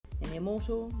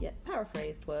immortal yet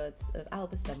paraphrased words of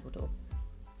Albus Dumbledore.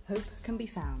 Hope can be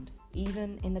found,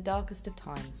 even in the darkest of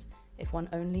times, if one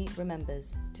only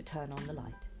remembers to turn on the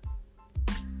light.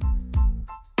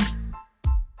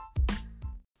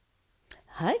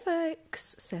 Hi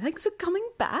folks, so thanks for coming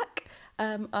back.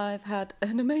 I've had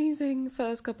an amazing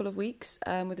first couple of weeks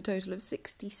with a total of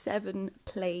 67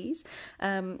 plays.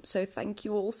 So thank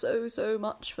you all so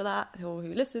much for that, to all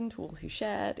who listened, to all who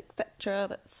shared, etc.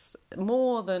 That's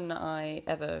more than I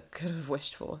ever could have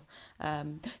wished for.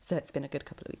 So it's been a good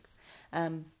couple of weeks.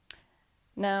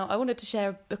 Now, I wanted to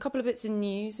share a couple of bits of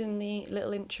news in the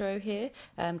little intro here,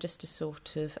 just to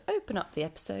sort of open up the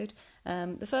episode.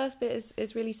 The first bit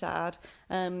is really sad.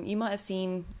 You might have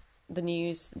seen the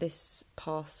news this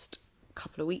past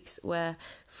couple of weeks where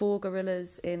 4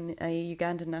 gorillas in a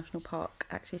Ugandan national park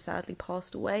actually sadly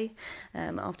passed away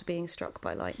after being struck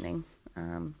by lightning.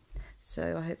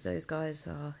 So I hope those guys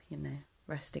are,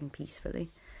 resting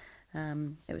peacefully.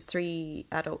 It was 3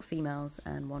 adult females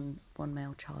and one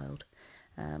male child,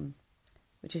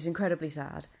 which is incredibly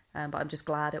sad. But I'm just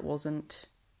glad it wasn't,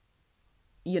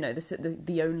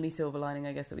 the only silver lining,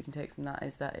 I guess, that we can take from that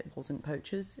is that it wasn't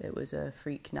poachers. It was a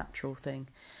freak natural thing,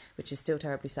 which is still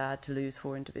terribly sad to lose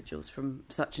 4 individuals from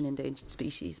such an endangered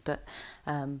species. But,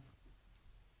 so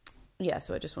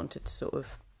I just wanted to sort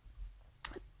of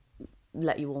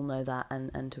let you all know that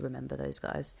and to remember those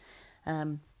guys.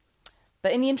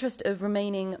 But in the interest of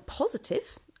remaining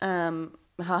positive,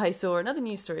 I saw another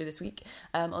news story this week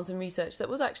on some research that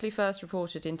was actually first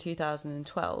reported in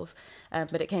 2012,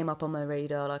 but it came up on my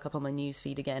radar, up on my news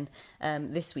feed again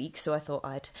this week, so I thought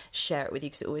I'd share it with you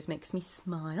because it always makes me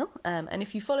smile. And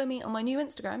if you follow me on my new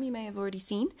Instagram, you may have already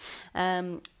seen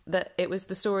that it was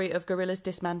the story of gorillas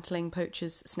dismantling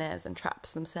poachers' snares and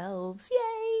traps themselves.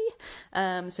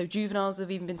 Yay! So juveniles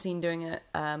have even been seen doing it,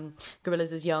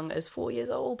 gorillas as young as 4 years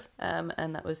old,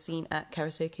 and that was seen at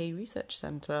Karasoke Research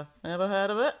Centre. Ever heard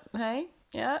of it? Hey?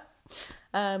 Yeah?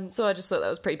 So I just thought that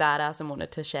was pretty badass and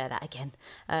wanted to share that again.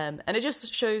 And it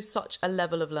just shows such a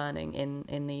level of learning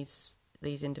in these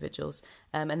individuals,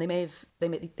 and they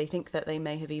think that they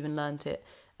may have even learnt it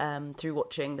through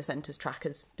watching the centre's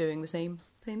trackers doing the same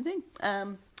thing.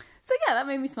 So yeah, that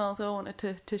made me smile, so I wanted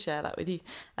to share that with you.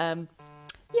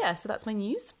 So that's my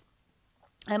news.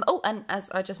 And as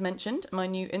I just mentioned, my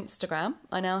new Instagram.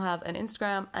 I now have an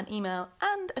Instagram, an email,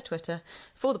 and a Twitter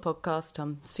for the podcast.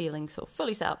 I'm feeling sort of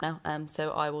fully set up now,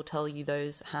 so I will tell you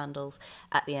those handles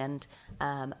at the end,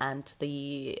 and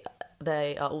they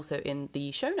are also in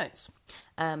the show notes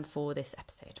for this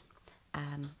episode.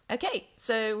 Okay,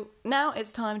 so now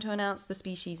it's time to announce the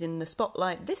species in the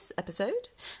spotlight this episode,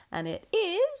 and it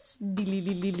is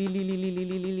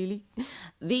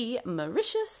the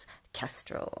Mauritius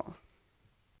kestrel.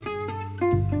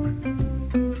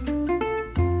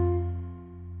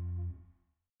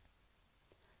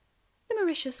 The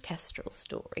Mauritius kestrel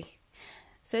story.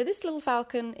 So this little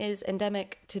falcon is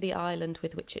endemic to the island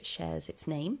with which it shares its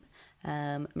name,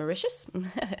 Mauritius.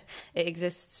 It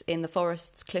exists in the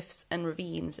forests, cliffs and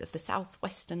ravines of the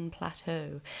southwestern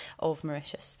plateau of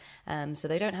Mauritius. So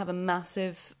they don't have a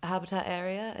massive habitat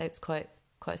area. It's quite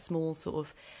a small sort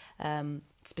of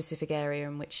specific area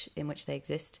in which they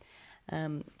exist.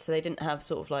 So they didn't have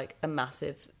sort of like a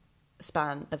massive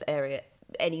span of area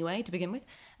anyway to begin with.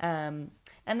 And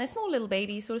they're small little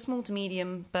babies, sort of small to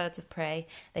medium birds of prey.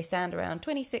 They stand around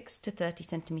 26 to 30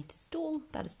 centimetres tall,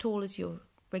 about as tall as your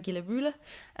regular ruler,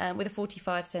 with a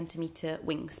 45 centimetre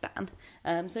wingspan.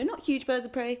 So not huge birds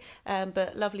of prey,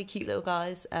 but lovely cute little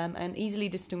guys, and easily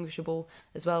distinguishable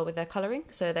as well with their colouring.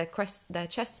 So their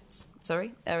chests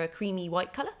are a creamy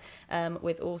white colour,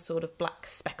 with all sort of black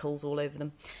speckles all over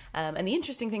them. And the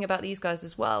interesting thing about these guys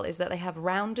as well is that they have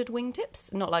rounded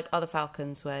wingtips, not like other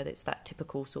falcons where it's that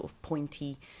typical sort of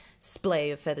pointy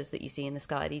splay of feathers that you see in the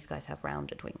sky. These guys have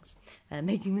rounded wings,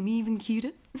 making them even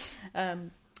cuter.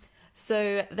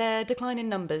 So their decline in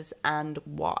numbers and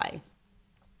why.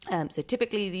 So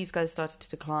typically these guys started to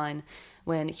decline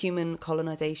when human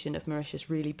colonisation of Mauritius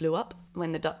really blew up,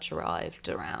 when the Dutch arrived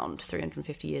around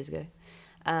 350 years ago.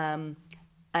 And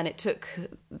it took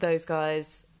those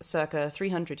guys circa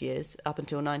 300 years, up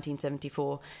until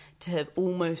 1974, to have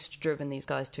almost driven these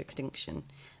guys to extinction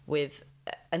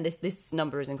and this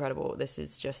number is incredible. This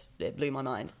is just, it blew my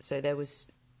mind. So there was,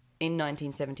 in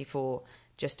 1974,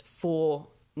 just 4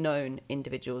 known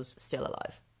individuals still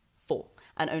alive. 4.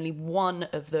 And only one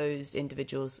of those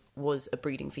individuals was a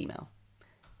breeding female.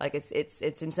 Like, it's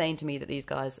insane to me that these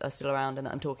guys are still around and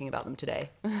that I'm talking about them today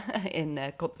in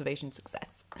their conservation success.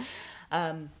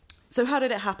 So how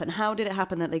did it happen? How did it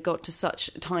happen that they got to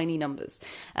such tiny numbers?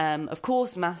 Of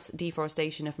course, mass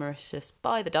deforestation of Mauritius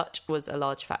by the Dutch was a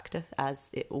large factor, as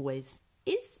it always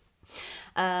is.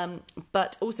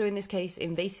 But also in this case,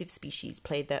 invasive species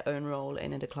played their own role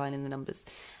in a decline in the numbers.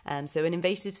 So an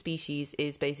invasive species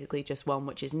is basically just one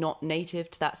which is not native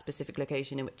to that specific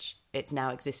location in which it's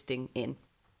now existing in.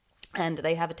 And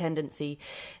they have a tendency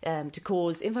to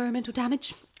cause environmental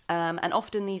damage. And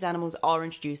often these animals are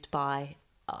introduced by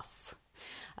us.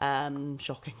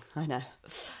 Shocking, I know.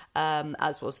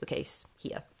 As was the case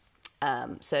here.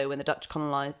 So when the Dutch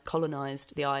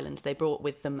colonised the island, they brought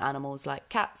with them animals like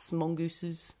cats,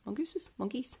 mongooses.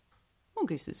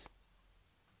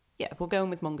 Yeah, we'll go in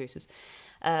with mongooses.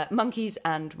 Monkeys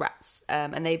and rats.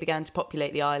 And they began to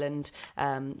populate the island,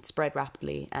 spread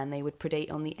rapidly, and they would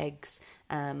predate on the eggs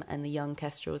and the young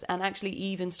kestrels, and actually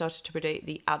even started to predate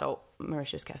the adult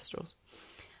Mauritius kestrels.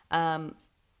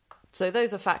 So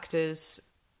those are factors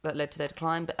that led to their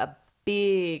decline, but a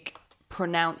big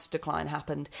pronounced decline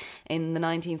happened in the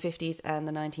 1950s and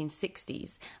the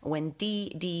 1960s when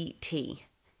DDT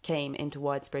came into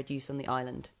widespread use on the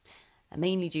island,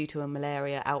 mainly due to a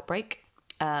malaria outbreak.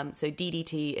 So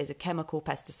DDT is a chemical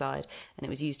pesticide, and it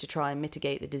was used to try and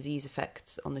mitigate the disease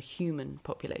effects on the human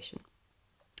population.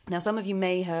 Now, some of you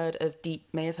may have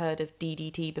heard of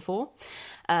DDT before,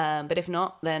 but if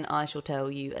not, then I shall tell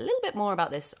you a little bit more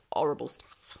about this horrible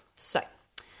stuff. So,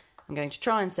 I'm going to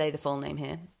try and say the full name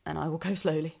here, and I will go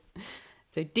slowly.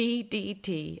 So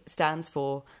DDT stands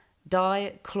for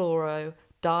dichloro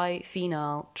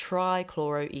diphenyl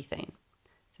trichloroethane.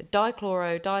 So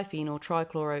dichloro diphenyl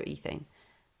trichloroethane,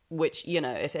 which, you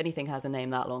know, if anything has a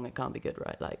name that long, it can't be good,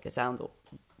 right? Like, it sounds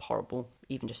horrible,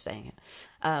 even just saying it.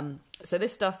 So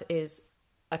this stuff is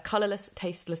a colourless,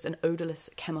 tasteless and odourless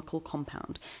chemical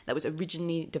compound that was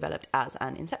originally developed as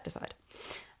an insecticide.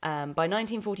 By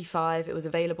 1945, it was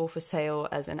available for sale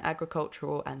as an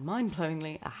agricultural and,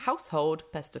 mind-blowingly, a household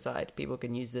pesticide. People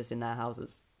can use this in their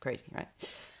houses. Crazy, right?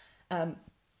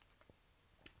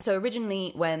 So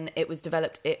originally, when it was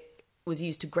developed, it was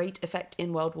used to great effect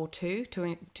in World War II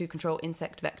to control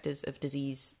insect vectors of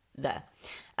disease there.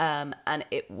 And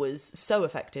it was so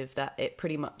effective that it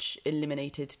pretty much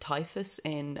eliminated typhus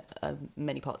in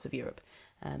many parts of Europe.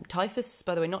 Typhus,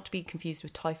 by the way, not to be confused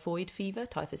with typhoid fever.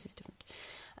 Typhus is different.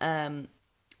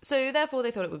 So therefore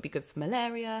they thought it would be good for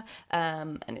malaria,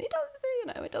 and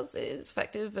it does, it's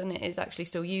effective, and it is actually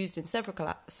still used in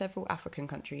several African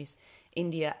countries,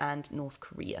 India and North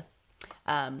Korea.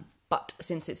 But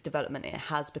since its development, it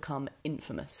has become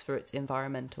infamous for its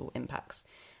environmental impacts.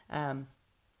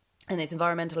 And its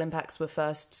environmental impacts were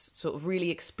first sort of really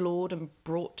explored and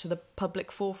brought to the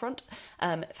public forefront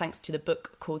thanks to the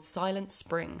book called Silent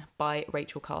Spring by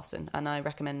Rachel Carson. And I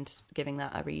recommend giving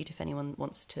that a read if anyone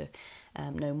wants to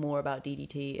know more about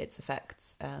DDT, its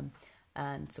effects,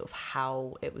 and sort of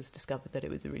how it was discovered that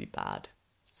it was really bad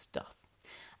stuff.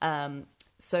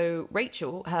 So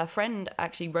Rachel, her friend,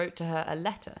 actually wrote to her a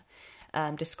letter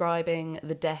describing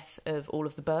the death of all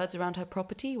of the birds around her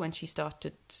property when she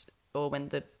started, or when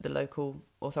the local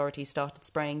authorities started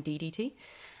spraying DDT.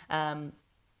 And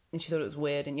she thought it was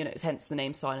weird, and, it was hence the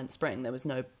name Silent Spring. There was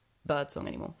no birdsong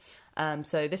anymore.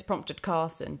 So this prompted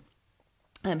Carson,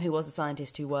 who was a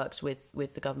scientist who worked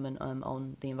with the government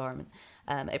on the environment.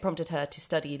 It prompted her to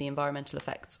study the environmental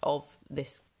effects of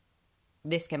this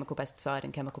chemical pesticide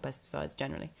and chemical pesticides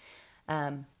generally.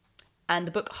 And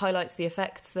the book highlights the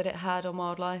effects that it had on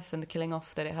wildlife and the killing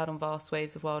off that it had on vast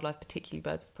swathes of wildlife, particularly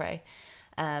birds of prey.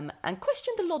 And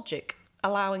questioned the logic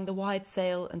allowing the wide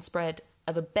sale and spread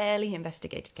of a barely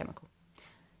investigated chemical.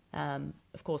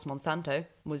 Of course, Monsanto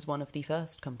was one of the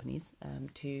first companies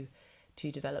to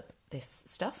develop this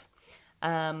stuff.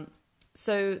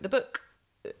 So the book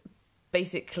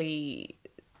basically,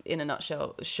 in a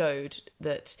nutshell, showed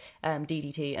that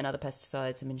DDT and other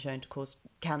pesticides have been shown to cause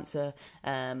cancer,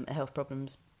 health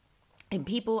problems in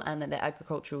people, and that their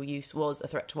agricultural use was a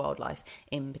threat to wildlife,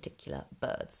 in particular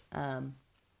birds.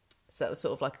 So that was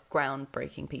sort of like a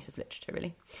groundbreaking piece of literature,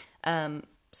 really.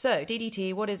 So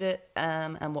DDT, what is it,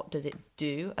 and what does it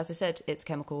do? As I said, it's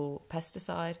chemical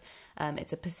pesticide.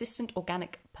 It's a persistent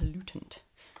organic pollutant.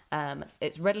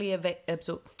 It's readily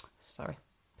absorbed. Sorry,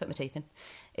 put my teeth in.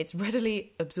 It's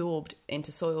readily absorbed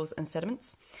into soils and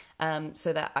sediments.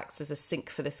 So that acts as a sink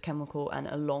for this chemical and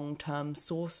a long-term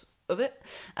source of it.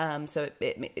 So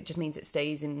it just means it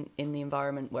stays in the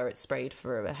environment where it's sprayed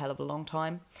for a hell of a long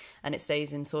time, and it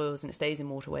stays in soils and it stays in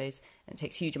waterways, and it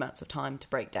takes huge amounts of time to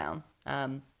break down.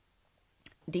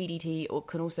 DDT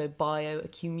can also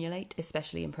bioaccumulate,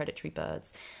 especially in predatory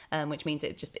birds, which means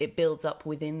it builds up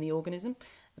within the organism,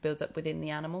 builds up within the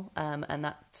animal, and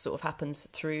that sort of happens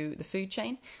through the food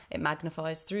chain. It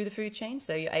magnifies through the food chain.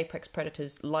 So your apex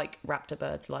predators, like raptor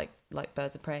birds, like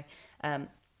birds of prey,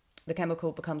 the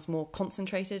chemical becomes more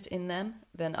concentrated in them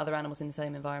than other animals in the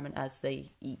same environment as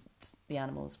they eat the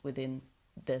animals within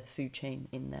the food chain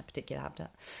in their particular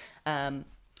habitat. And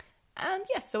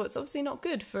yes, so it's obviously not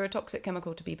good for a toxic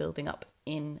chemical to be building up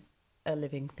in a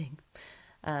living thing.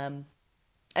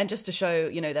 And just to show,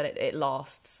 that it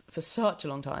lasts for such a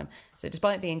long time. So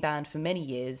despite being banned for many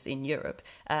years in Europe,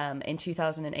 in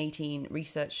 2018,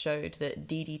 research showed that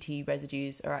DDT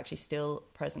residues are actually still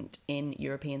present in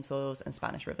European soils and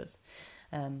Spanish rivers.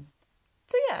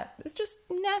 So yeah, it's just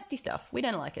nasty stuff. We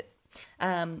don't like it.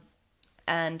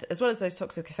 And as well as those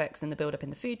toxic effects and the build-up in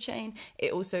the food chain,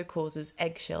 it also causes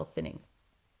eggshell thinning,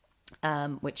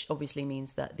 which obviously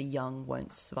means that the young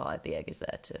won't survive. The egg is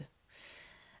there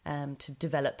to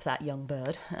develop that young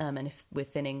bird, and if we're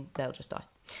thinning, they'll just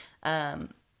die.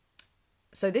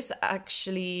 So this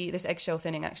eggshell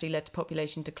thinning actually led to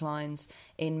population declines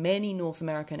in many North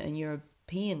American and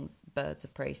European birds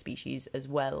of prey species, as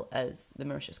well as the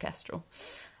Mauritius kestrel.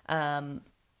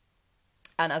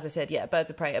 And as I said, birds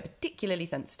of prey are particularly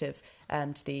sensitive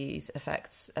to these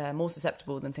effects, more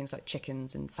susceptible than things like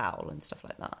chickens and fowl and stuff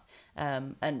like that.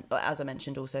 And as I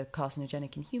mentioned, also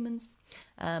carcinogenic in humans.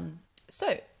 So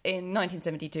in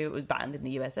 1972, it was banned in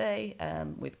the USA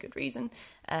with good reason.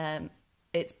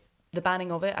 The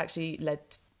banning of it actually led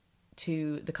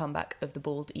to the comeback of the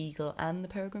bald eagle and the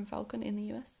peregrine falcon in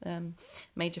the US.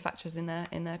 Major factors in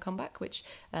their comeback, which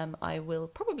I will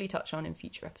probably touch on in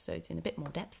future episodes in a bit more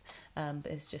depth. But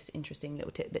it's just interesting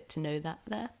little tidbit to know that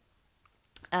there.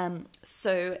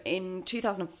 So in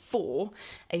 2004,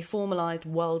 a formalised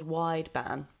worldwide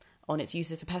ban on its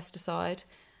use as a pesticide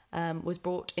was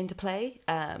brought into play,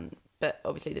 but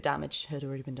obviously the damage had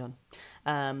already been done.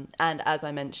 And as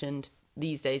I mentioned,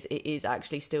 these days it is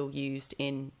actually still used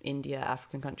in India,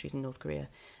 African countries and North Korea,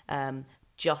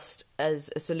 just as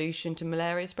a solution to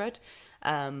malaria spread,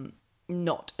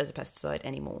 not as a pesticide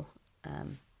anymore.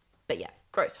 But yeah,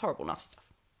 gross, horrible, nasty stuff.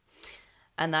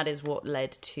 And that is what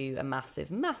led to a massive,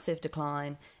 massive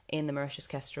decline in the Mauritius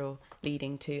kestrel,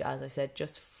 leading to, as I said,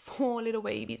 just 4 little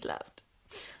babies left.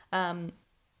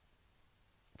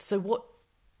 So what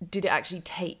did it actually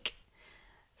take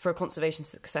for a conservation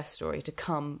success story to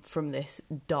come from this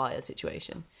dire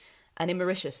situation? And in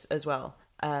Mauritius as well,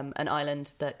 an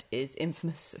island that is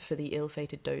infamous for the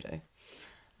ill-fated dodo.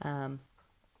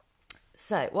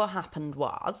 So what happened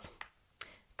was,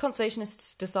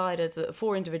 conservationists decided that the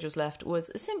 4 individuals left was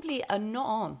simply a not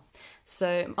on.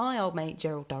 So my old mate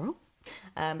Gerald Durrell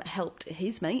helped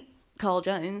his mate Carl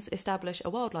Jones established a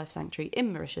wildlife sanctuary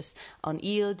in Mauritius on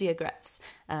Île d'Aigrettes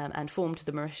and formed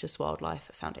the Mauritius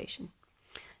Wildlife Foundation.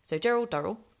 So Gerald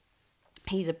Durrell,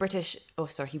 he was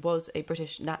a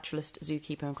British naturalist,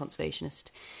 zookeeper and conservationist,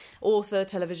 author,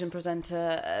 television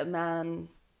presenter, a man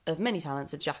of many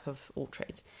talents, a jack of all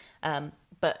trades.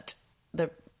 But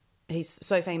he's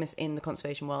so famous in the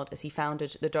conservation world as he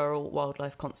founded the Durrell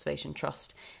Wildlife Conservation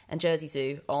Trust and Jersey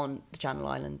Zoo on the Channel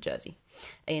Island, Jersey,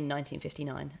 in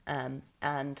 1959.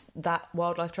 And that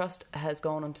wildlife trust has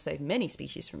gone on to save many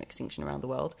species from extinction around the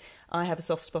world. I have a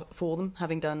soft spot for them,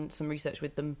 having done some research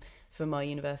with them for my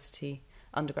university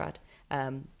undergrad.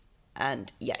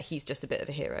 And yeah, he's just a bit of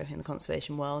a hero in the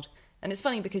conservation world. And it's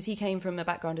funny because he came from a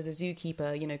background as a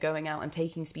zookeeper, going out and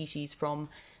taking species from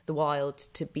the wild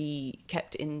to be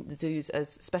kept in the zoos as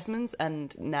specimens.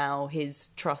 And now his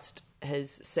trust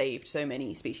has saved so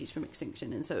many species from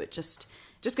extinction. And so it just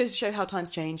goes to show how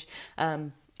times change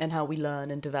and how we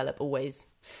learn and develop always.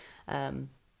 So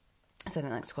I think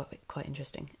that's quite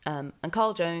interesting. And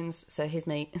Carl Jones, so his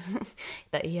mate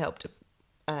that he helped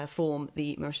form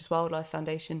the Mauritius Wildlife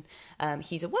Foundation.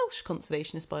 He's a Welsh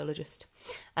conservationist biologist,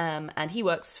 and he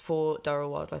works for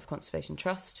Durrell Wildlife Conservation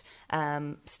Trust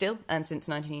still and since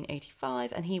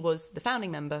 1985, and he was the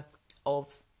founding member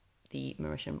of the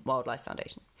Mauritian Wildlife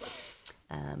Foundation.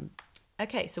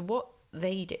 Okay, so what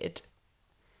they did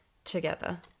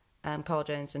together, Carl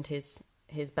Jones and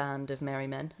his band of merry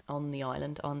men on the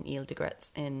island on Île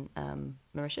d'Aigrettes in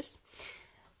Mauritius,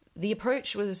 the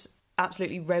approach was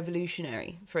absolutely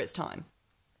revolutionary for its time.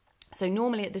 So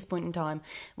normally at this point in time,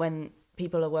 when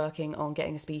people are working on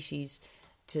getting a species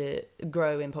to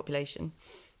grow in population,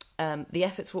 the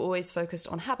efforts were always focused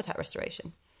on habitat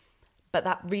restoration. But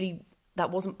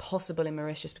that wasn't possible in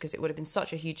Mauritius because it would have been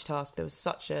such a huge task. There was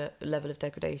such a level of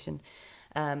degradation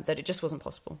that it just wasn't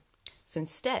possible. So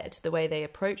instead, the way they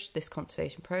approached this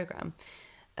conservation program,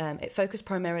 it focused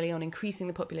primarily on increasing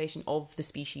the population of the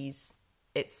species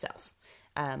itself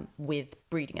with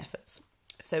breeding efforts.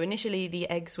 So initially, the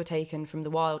eggs were taken from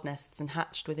the wild nests and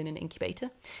hatched within an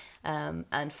incubator,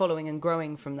 and following and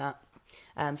growing from that,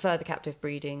 further captive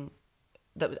breeding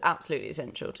that was absolutely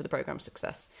essential to the programme's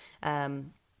success.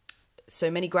 So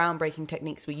many groundbreaking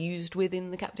techniques were used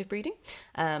within the captive breeding,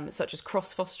 such as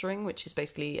cross-fostering, which is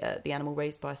basically the animal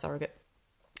raised by a surrogate,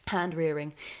 hand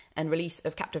rearing, and release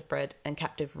of captive bred and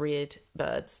captive reared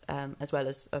birds, as well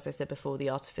as I said before, the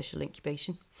artificial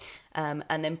incubation, and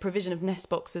then provision of nest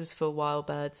boxes for wild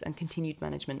birds and continued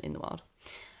management in the wild.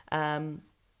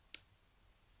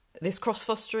 This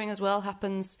cross-fostering as well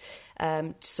happens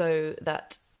so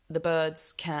that the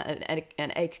birds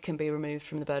an egg can be removed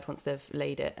from the bird once they've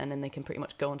laid it, and then they can pretty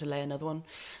much go on to lay another one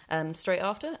straight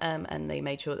after, and they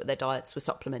made sure that their diets were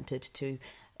supplemented to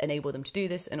enable them to do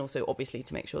this, and also obviously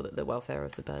to make sure that the welfare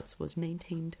of the birds was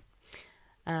maintained.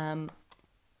 So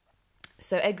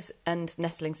eggs and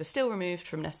nestlings are still removed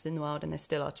from nests in the wild, and they're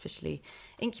still artificially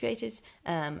incubated,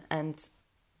 and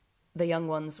the young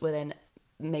ones were then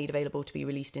made available to be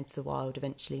released into the wild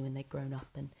eventually when they'd grown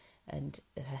up and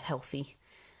healthy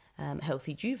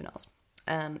juveniles.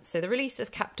 So the release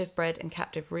of captive bred and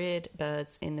captive reared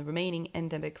birds in the remaining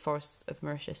endemic forests of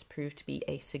Mauritius proved to be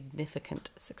a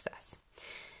significant success.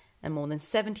 And more than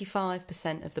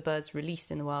 75% of the birds released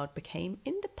in the wild became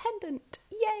independent.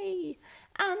 Yay!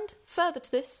 And further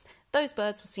to this, those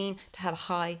birds were seen to have a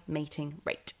high mating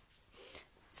rate.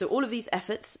 So all of these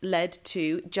efforts led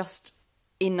to, just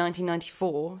in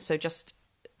 1994, so just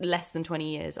less than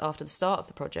 20 years after the start of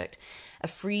the project, a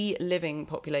free living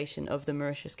population of the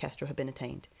Mauritius kestrel had been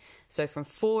attained. So from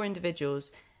 4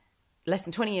 individuals, less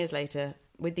than 20 years later,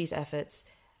 with these efforts,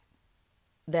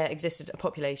 there existed a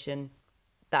population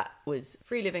that was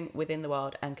free living within the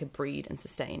wild and could breed and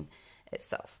sustain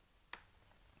itself.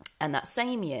 And that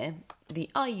same year, the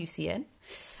IUCN,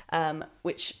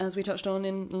 which, as we touched on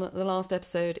in the last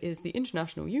episode, is the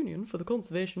International Union for the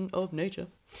Conservation of Nature,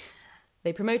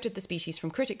 they promoted the species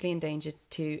from critically endangered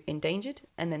to endangered,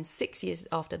 and then 6 years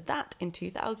after that, in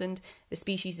 2000, the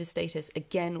species' status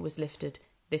again was lifted,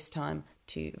 this time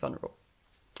to vulnerable.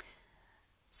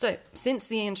 So, since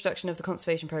the introduction of the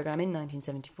conservation programme in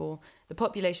 1974, the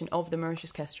population of the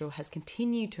Mauritius kestrel has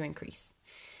continued to increase.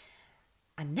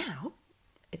 And now,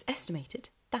 it's estimated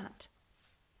that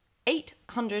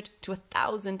 800 to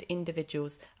 1,000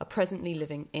 individuals are presently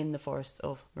living in the forests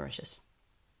of Mauritius.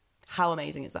 How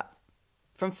amazing is that?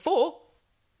 From 4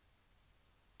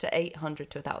 to 800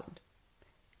 to 1,000.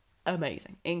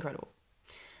 Amazing. Incredible.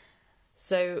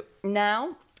 So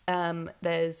now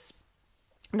there's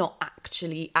not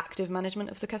actually active management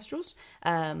of the kestrels,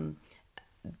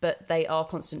 but they are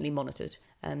constantly monitored.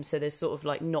 So there's sort of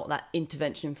like not that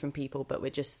intervention from people, but we're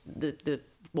just the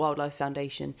Wildlife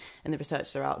Foundation and the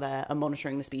researchers are out there are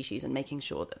monitoring the species and making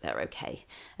sure that they're okay,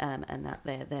 and that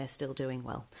they're still doing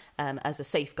well, as a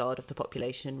safeguard of the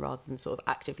population rather than sort of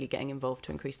actively getting involved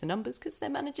to increase the numbers because they're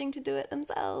managing to do it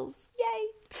themselves.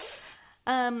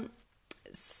 Yay!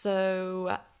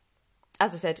 So,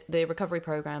 as I said, the recovery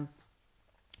programme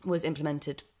was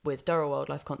implemented with Durrell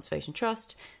Wildlife Conservation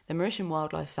Trust, the Mauritian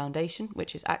Wildlife Foundation,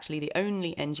 which is actually the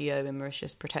only NGO in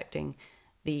Mauritius protecting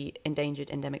the endangered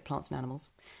endemic plants and animals,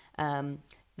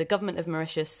 the government of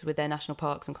Mauritius with their national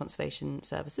parks and conservation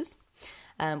services,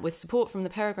 with support from the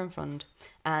Peregrine Fund,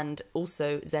 and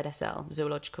also ZSL,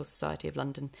 Zoological Society of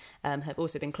London, have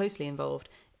also been closely involved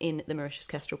in the Mauritius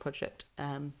Kestrel project,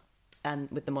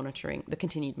 and with the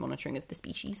continued monitoring of the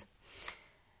species.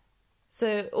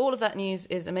 So all of that news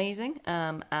is amazing,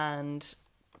 and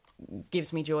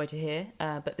gives me joy to hear,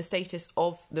 but the status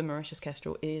of the Mauritius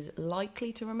kestrel is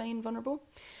likely to remain vulnerable.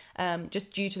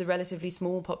 Just due to the relatively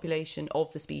small population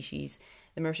of the species,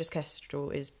 the Mauritius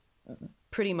kestrel is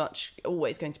pretty much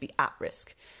always going to be at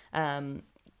risk, and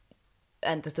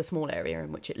the small area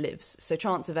in which it lives. So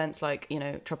chance events like,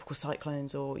 tropical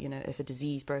cyclones or, if a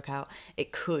disease broke out,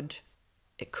 it could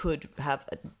have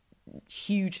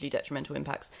hugely detrimental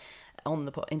impacts on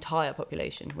the entire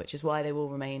population, which is why they will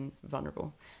remain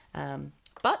vulnerable.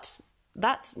 But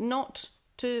that's not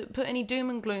to put any doom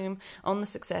and gloom on the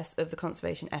success of the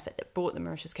conservation effort that brought the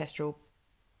Mauritius kestrel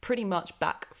pretty much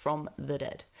back from the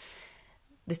dead.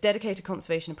 This dedicated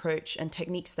conservation approach and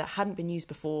techniques that hadn't been used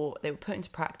before, they were put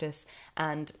into practice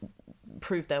and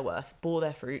proved their worth, bore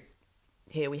their fruit.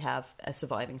 Here we have a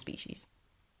surviving species.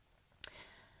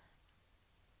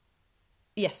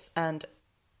 Yes, and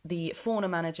the fauna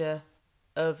manager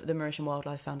of the Mauritian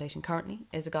Wildlife Foundation currently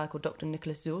is a guy called Dr.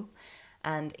 Nicholas Zuhl,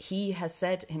 and he has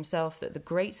said himself that the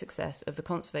great success of the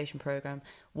conservation programme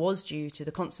was due to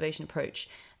the conservation approach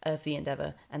of the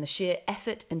endeavour and the sheer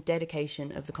effort and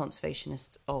dedication of the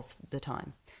conservationists of the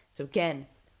time. So again,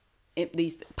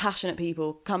 these passionate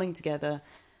people coming together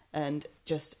and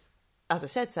just, as I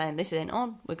said, saying, this ain't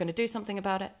on, we're going to do something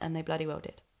about it, and they bloody well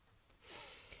did.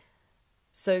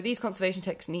 So these conservation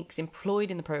techniques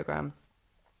employed in the programme,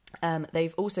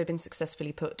 they've also been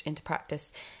successfully put into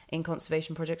practice in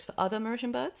conservation projects for other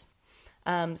Mauritian birds.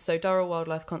 So Durrell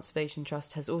Wildlife Conservation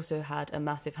Trust has also had a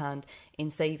massive hand in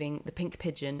saving the pink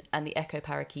pigeon and the echo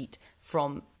parakeet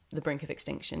from the brink of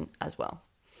extinction as well.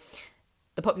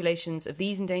 The populations of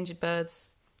these endangered birds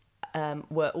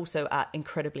were also at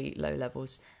incredibly low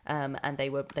levels, and they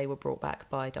were brought back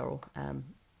by Durrell,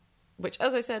 which,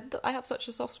 as I said, I have such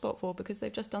a soft spot for, because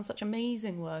they've just done such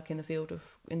amazing work in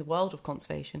the world of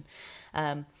conservation.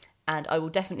 And I will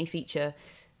definitely feature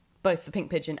both the pink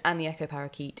pigeon and the echo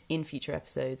parakeet in future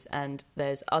episodes. And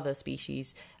there's other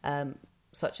species,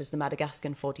 such as the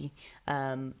Madagascan foddy,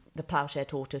 the ploughshare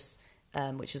tortoise,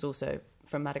 which is also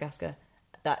from Madagascar,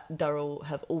 that Durrell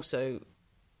have also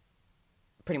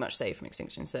pretty much saved from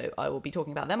extinction. So I will be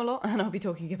talking about them a lot, and I'll be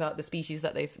talking about the species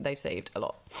that they've saved a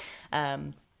lot.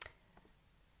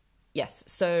 Yes,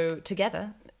 so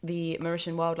together, the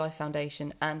Mauritian Wildlife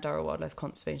Foundation and Durrell Wildlife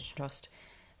Conservation Trust,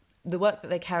 the work that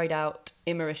they carried out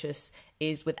in Mauritius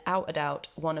is without a doubt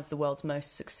one of the world's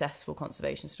most successful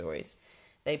conservation stories.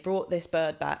 They brought this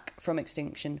bird back from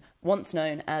extinction, once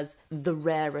known as the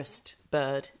rarest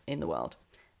bird in the world,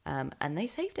 and they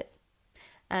saved it.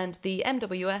 And the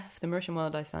MWF, the Mauritian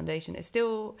Wildlife Foundation, it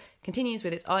still continues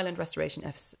with its island restoration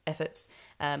efforts,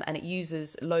 and it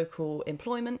uses local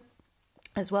employment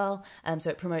as well, so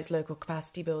it promotes local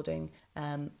capacity building,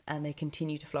 and they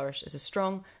continue to flourish as a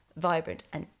strong, vibrant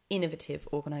and innovative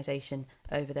organisation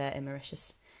over there in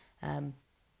Mauritius.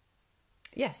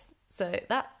 Yes, so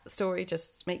that story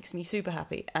just makes me super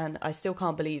happy, and I still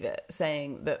can't believe it,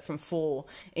 saying that from 4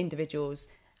 individuals,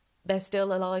 they're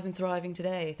still alive and thriving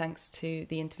today, thanks to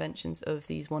the interventions of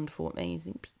these wonderful,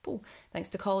 amazing people. Thanks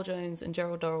to Carl Jones and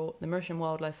Gerald Durrell, the Mauritian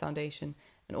Wildlife Foundation,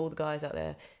 and all the guys out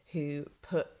there who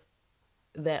put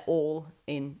their all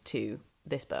into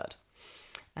this bird.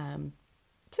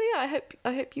 So yeah,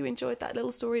 I hope you enjoyed that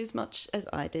little story as much as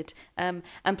I did. And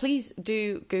please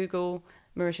do Google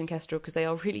Mauritian kestrel, because they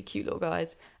are really cute little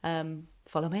guys.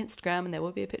 Follow my Instagram, and there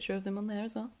will be a picture of them on there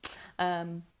as well.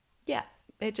 Yeah,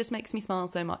 it just makes me smile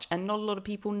so much, and not a lot of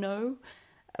people know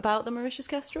about the Mauritius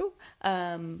kestrel.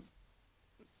 Yeah,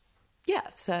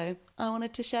 so I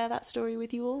wanted to share that story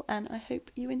with you all, and I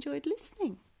hope you enjoyed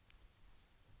listening.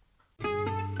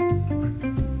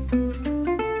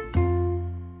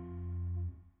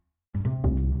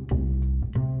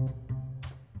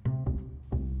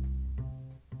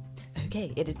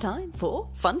 Okay, it is time for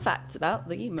fun facts about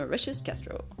the Mauritius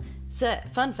kestrel. So,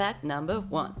 fun fact number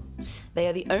 1. They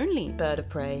are the only bird of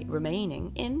prey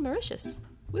remaining in Mauritius.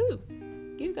 Woo!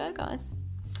 You go, guys.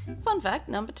 Fun fact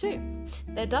number 2.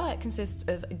 Their diet consists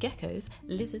of geckos,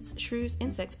 lizards, shrews,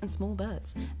 insects, and small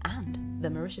birds. And the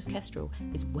Mauritius kestrel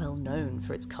is well known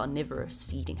for its carnivorous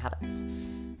feeding habits.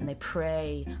 And they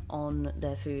prey on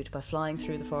their food by flying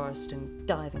through the forest and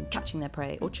diving, catching their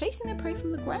prey, or chasing their prey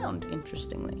from the ground,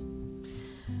 interestingly.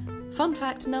 Fun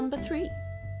fact number 3.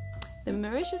 The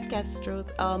Mauritius kestrels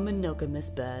are monogamous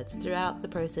birds throughout the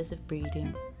process of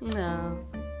breeding. No.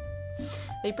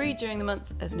 They breed during the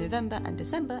month of November and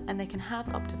December, and they can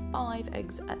have up to 5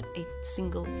 eggs at a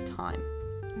single time.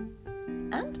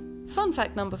 And fun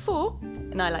fact number 4,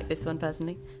 and I like this one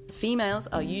personally, the females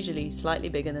are usually slightly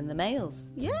bigger than the males.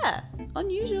 Yeah,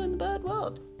 unusual in the bird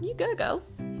world. You go,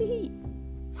 girls. Hee.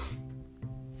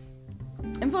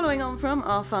 And following on from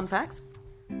our fun facts,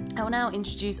 I will now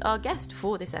introduce our guest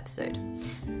for this episode.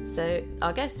 So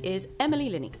our guest is Emily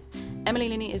Linney. Emily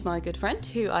Linney is my good friend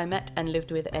who I met and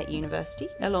lived with at university,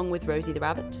 along with Rosie the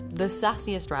rabbit, the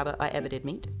sassiest rabbit I ever did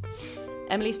meet.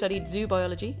 Emily studied zoo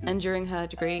biology, and during her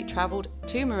degree travelled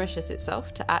to Mauritius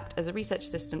itself to act as a research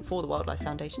assistant for the Wildlife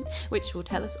Foundation, which we'll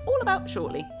tell us all about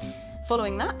shortly.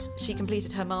 Following that, she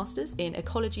completed her Masters in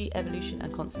Ecology, Evolution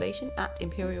and Conservation at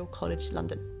Imperial College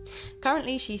London.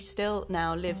 Currently, she still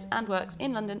now lives and works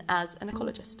in London as an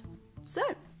ecologist. So,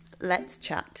 let's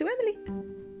chat to Emily.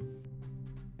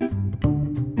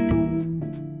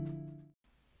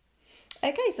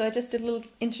 Okay, so I just did a little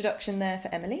introduction there for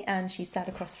Emily, and she sat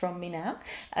across from me now.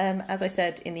 As I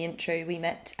said in the intro, we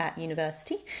met at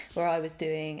university, where I was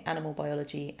doing animal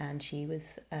biology and she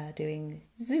was doing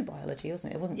zoo biology,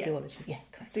 wasn't it? It wasn't zoology. Yeah,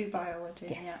 correct. Zoo biology,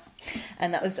 yes. Yeah.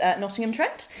 And that was at Nottingham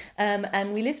Trent.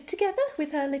 And we lived together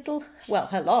with her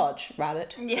her large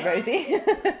rabbit, Rosie.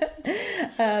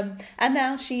 And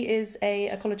now she is a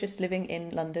ecologist living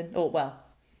in London,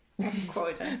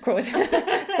 Croydon.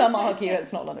 Some argue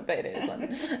it's not London, but it is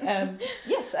London.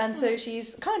 Yes, and so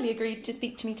she's kindly agreed to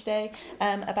speak to me today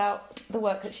about the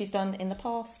work that she's done in the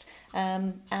past,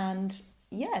 and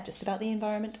just about the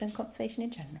environment and conservation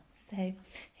in general. So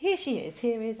here she is.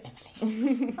 Here is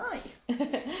Emily. Hi.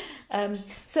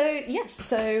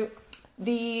 So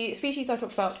the species I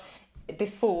talked about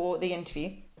before the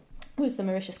interview was the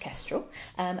Mauritius kestrel,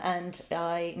 and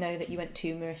I know that you went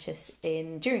to Mauritius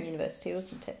during university,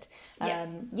 wasn't it? Yeah.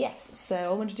 Yes, so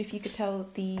I wondered if you could tell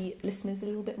the listeners a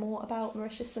little bit more about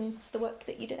Mauritius and the work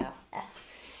that you did out there.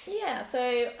 Yeah,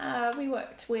 so we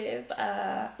worked with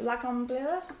Lagon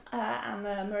Bleu and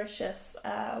the Mauritius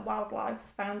Wildlife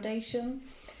Foundation,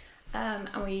 and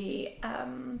we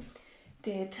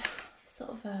did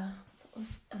sort of an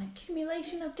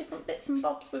accumulation of different bits and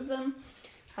bobs with them.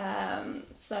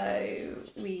 So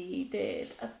we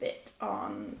did a bit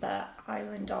on the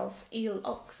island of Île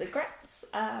aux Aigrettes,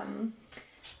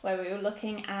 where we were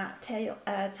looking at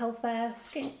Telfair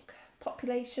skink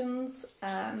populations,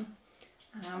 and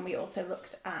we also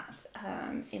looked at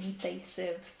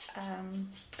invasive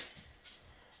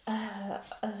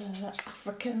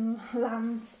African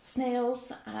land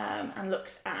snails, and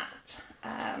looked at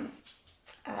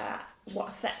what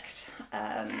effect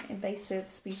invasive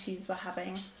species were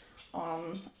having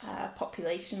on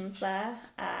populations there,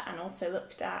 and also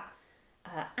looked at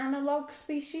analogue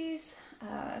species,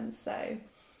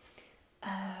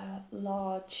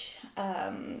 large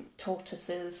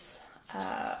tortoises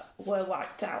were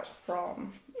wiped out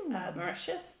from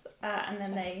Mauritius, and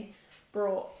then they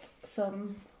brought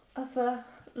some other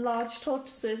large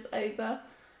tortoises over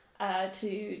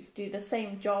to do the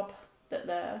same job that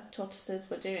the tortoises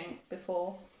were doing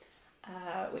before,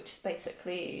 which is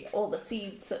basically all the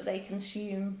seeds that they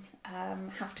consume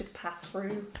have to pass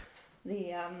through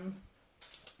the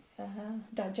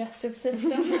digestive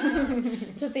system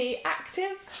to be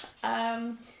active.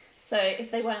 So if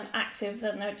they weren't active,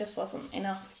 then there just wasn't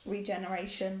enough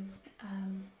regeneration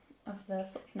of the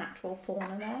sort of natural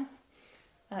fauna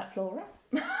there, flora.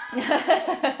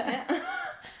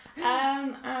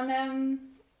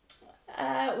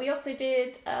 We also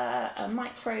did a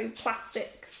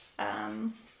microplastics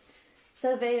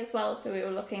survey as well, so we were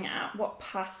looking at what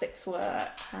plastics were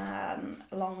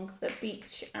along the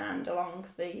beach and along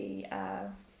the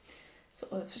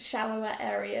sort of shallower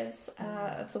areas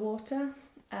of the water.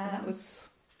 That was,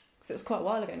 so it was quite a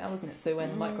while ago now, wasn't it? So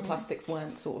when microplastics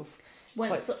weren't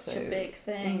such a big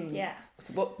thing, yeah.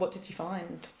 So what did you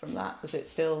find from that? Was it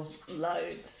still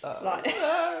loads?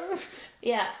 Oh.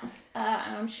 Yeah,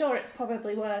 and I'm sure it's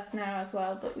probably worse now as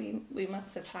well. But we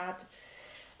must have had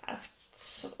a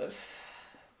sort of.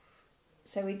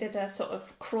 So we did a sort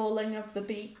of crawling of the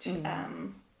beach.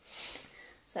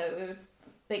 So we were a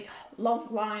big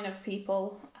long line of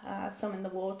people, some in the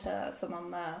water, some on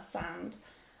the sand,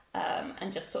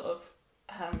 and just sort of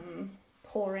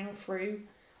pouring through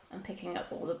and picking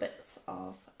up all the bits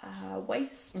of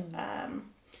waste, and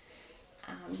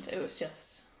it was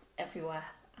just everywhere,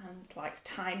 and like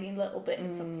tiny little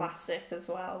bits of plastic as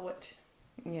well, which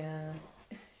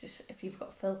it's just, if you've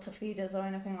got filter feeders or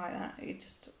anything like that, you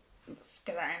just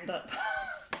scrounge up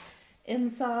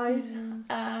inside.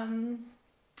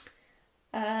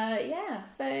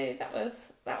 So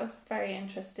that was very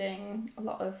interesting. A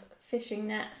lot of fishing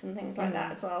nets and things like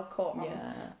that as well, caught on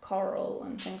coral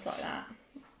and things like that.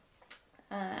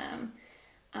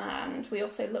 And we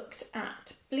also looked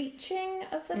at bleaching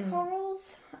of the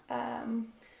corals,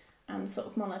 and sort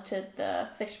of monitored the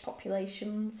fish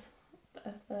populations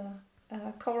of the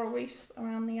coral reefs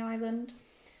around the island,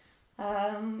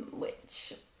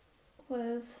 which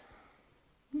was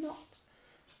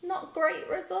not great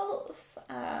results.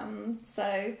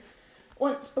 So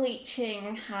once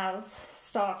bleaching has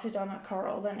started on a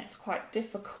coral, then it's quite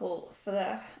difficult for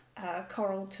the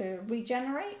coral to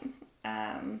regenerate.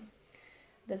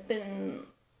 There's been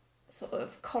sort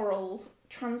of coral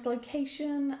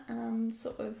translocation and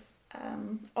sort of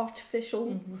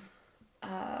artificial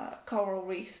coral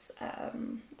reefs.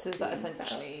 So is that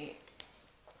essentially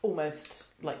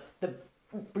almost like the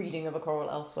breeding of a coral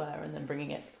elsewhere and then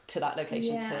bringing it to that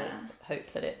location to hope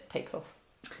that it takes off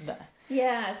there?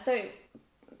 Yeah, so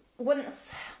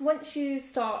once you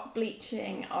start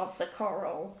bleaching of the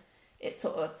coral, it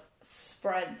sort of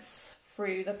spreads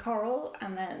through the coral,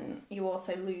 and then you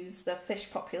also lose the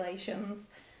fish populations.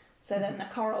 So then the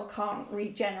coral can't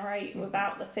regenerate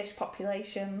without the fish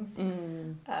populations.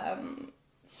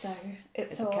 So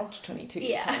it's a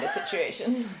catch-22 kind of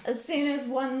situation. As soon as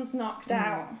one's knocked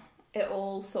out, it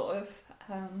all sort of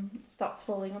starts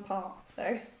falling apart.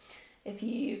 So if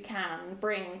you can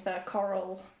bring the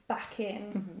coral back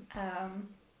in,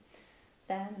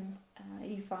 then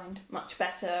you find much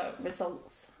better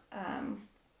results.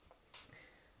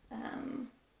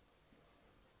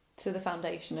 So the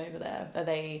foundation over there, are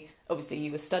they, obviously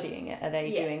you were studying it, are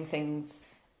they doing things,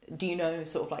 do you know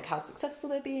sort of like how successful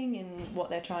they're being in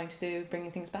what they're trying to do, bringing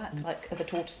things back? Like, are the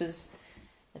tortoises,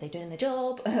 are they doing their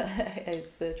job?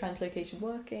 Is the translocation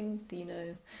working? Do you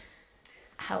know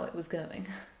how it was going?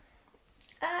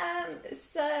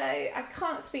 So I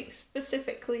can't speak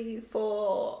specifically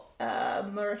for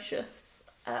Mauritius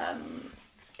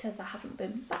because I haven't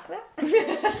been back there.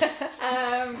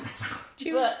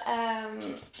 But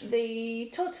the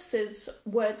tortoises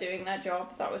were doing their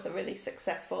job. That was a really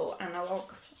successful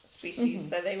analogue species,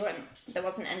 so there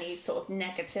wasn't any sort of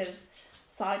negative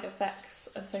side effects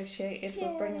associated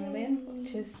with bringing them in,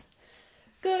 which is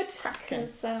good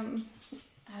because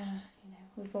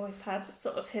we've always had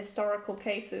sort of historical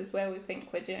cases where we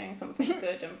think we're doing something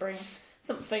good and bring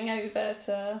something over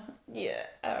to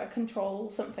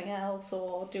control something else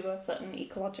or do a certain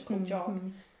ecological job,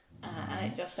 and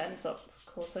it just ends up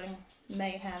causing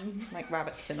mayhem. Like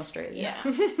rabbits in Australia.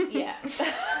 Yeah.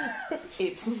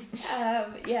 Oops.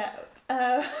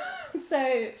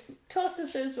 So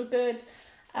tortoises were good,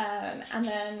 and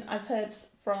then I've heard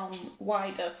from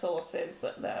wider sources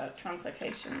that the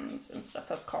translocations and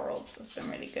stuff of corals has been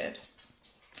really good.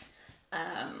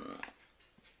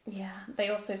 They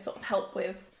also sort of help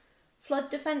with flood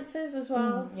defences as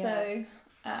well. So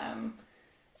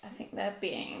I think they're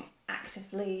being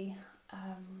actively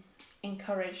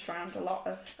encouraged around a lot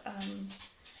of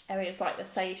areas like the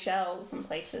Seychelles and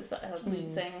places that are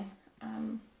losing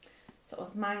sort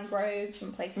of mangroves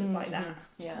and places like that.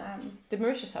 Did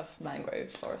Mauritius have mangrove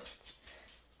forests?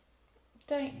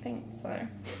 Don't think so.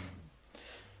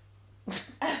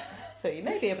 So you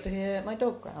may be able to hear my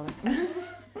dog growling.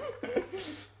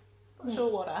 Not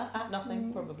sure what at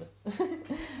nothing, probably.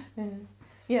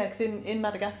 Yeah, because in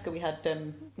Madagascar we had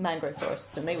mangrove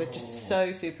forests, and they were just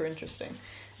so super interesting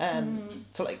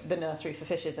for like the nursery for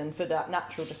fishes and for that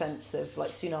natural defence of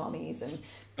like tsunamis and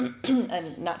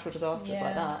and natural disasters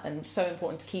like that, and so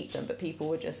important to keep them. But people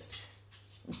were just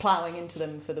ploughing into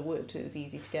them for the wood. It was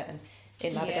easy to get, and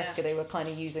in Madagascar they were kind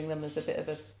of using them as a bit of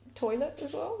a toilet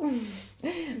as well,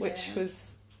 which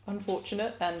was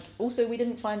unfortunate. And also we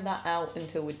didn't find that out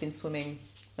until we'd been swimming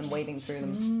and wading through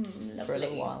them for a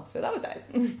little while, so that was nice.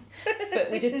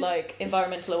 But we did like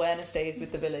environmental awareness days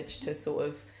with the village to sort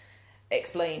of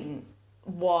explain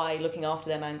why looking after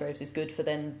their mangroves is good for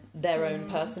then their own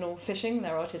personal fishing,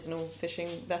 their artisanal fishing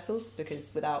vessels,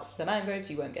 because without the mangroves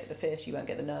you won't get the fish, you won't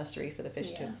get the nursery for the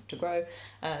fish to grow,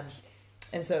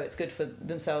 and so it's good for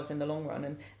themselves in the long run.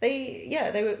 And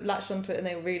they were latched onto it, and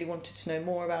they really wanted to know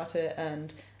more about it,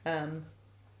 and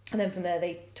then from there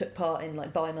they took part in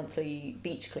like bi-monthly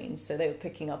beach cleans, so they were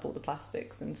picking up all the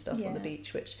plastics and stuff on the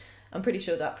beach, which I'm pretty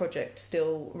sure that project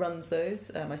still runs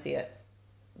those. I see it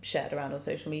shared around on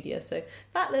social media, so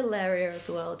that little area of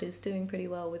the world is doing pretty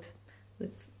well with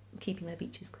keeping their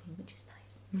beaches clean, which is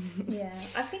nice.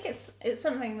 I think it's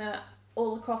something that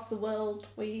all across the world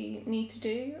we need to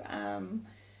do, and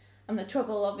the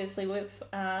trouble obviously with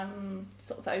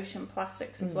sort of ocean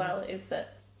plastics as well is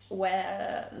that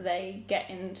where they get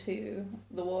into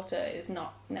the water is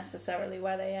not necessarily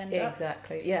where they end up.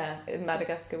 Exactly, yeah. In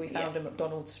Madagascar we found a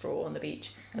McDonald's straw on the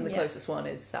beach, and the closest one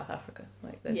is South Africa.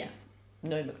 Like there's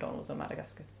no McDonald's on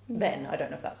Madagascar. Then I don't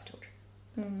know if that's still true.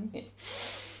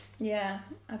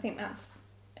 I think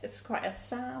it's quite a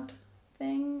sad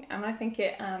thing, and I think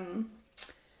it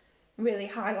really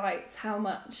highlights how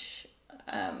much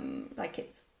like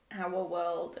it's our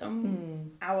world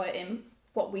and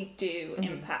what we do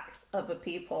impacts other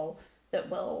people that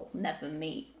we'll never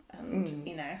meet and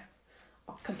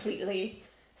are completely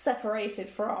separated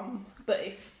from. But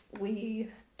if we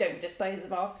don't dispose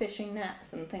of our fishing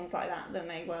nets and things like that, then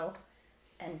they will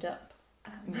end up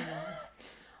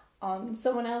on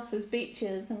someone else's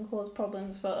beaches and cause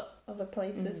problems for other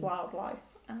places' wildlife.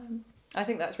 I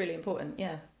think that's really important.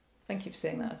 Thank you for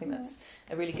saying that. I think that's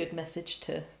a really good message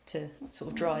to sort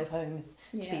of drive home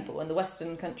to people. And the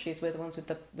Western countries were the ones with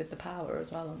the power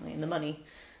as well, aren't they? And the money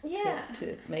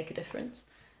to make a difference.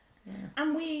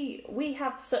 And we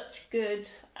have such good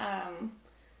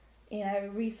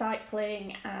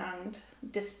recycling and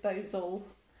disposal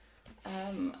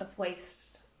of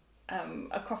waste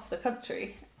across the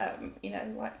country.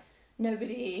 Like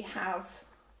nobody has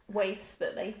waste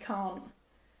that they can't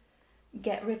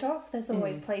get rid of. There's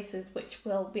always places which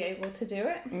will be able to do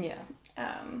it.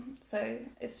 So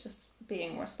it's just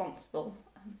being responsible.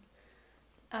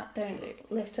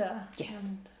 Don't litter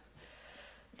and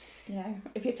you know,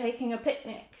 if you're taking a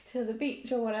picnic to the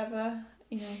beach or whatever,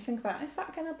 you know, think about, is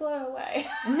that going to blow away?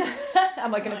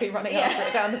 Am I going to be running after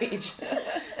it down the beach?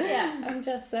 Yeah, and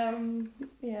just sort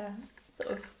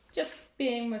of just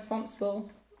being responsible.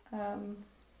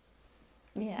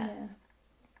 Yeah.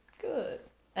 Good.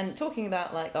 And talking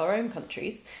about like our own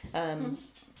countries,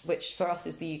 which for us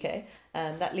is the UK,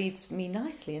 that leads me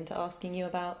nicely into asking you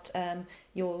about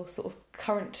your sort of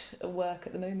current work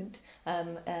at the moment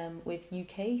with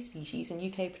UK species and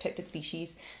UK protected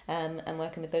species, and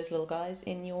working with those little guys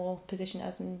in your position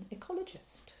as an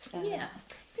ecologist. Yeah.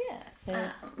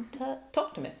 So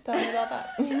talk to me. Tell me about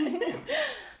that.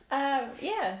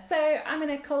 So I'm an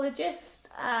ecologist,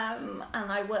 and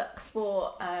I work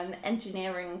for an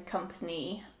engineering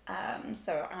company.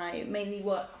 So I mainly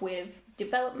work with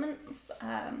developments,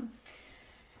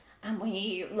 and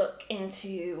we look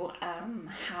into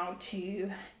how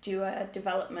to do a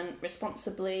development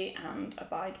responsibly and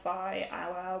abide by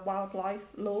our wildlife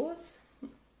laws.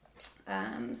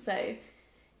 So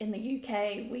in the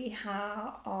UK, we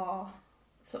are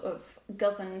sort of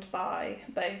governed by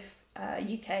both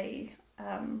UK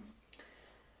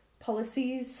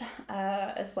policies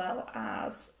as well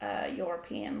as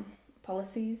European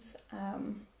policies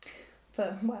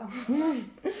for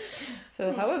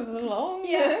however long.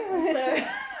 So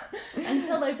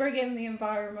until they bring in the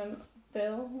environment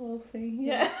bill, we'll see.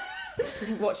 Yeah.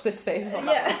 Watch this space on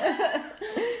that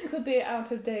one. Could be out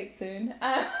of date soon.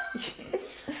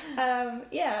 So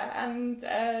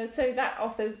that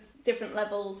offers different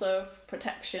levels of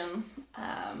protection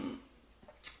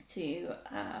to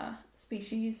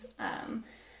species, and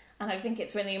I think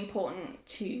it's really important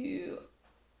to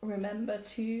remember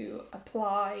to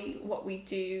apply what we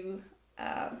do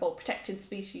for protected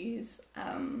species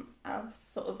as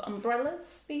sort of umbrella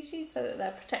species, so that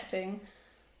they're protecting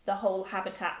the whole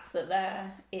habitats that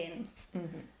they're in.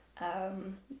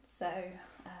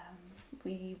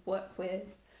 We work with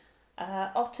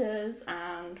otters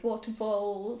and water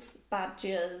voles,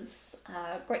 badgers,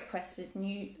 great crested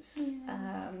newts,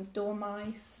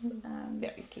 dormice.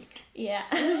 Very cute. Yeah.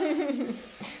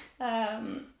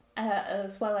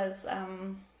 As well as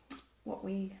what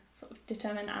we sort of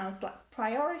determine as like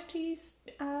priorities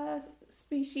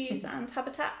species and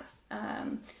habitats.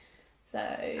 So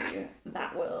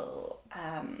that will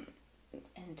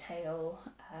entail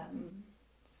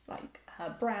like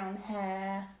brown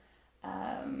hare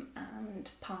and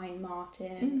pine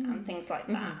marten and things like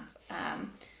that,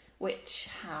 which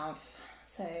have,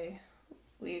 so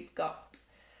we've got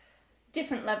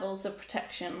different levels of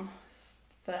protection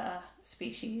for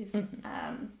species,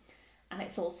 and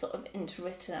it's all sort of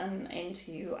interwritten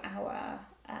into our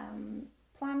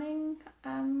planning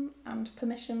and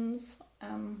permissions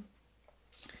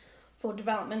for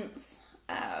developments,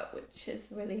 which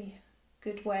is a really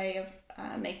good way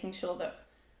of making sure that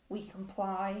we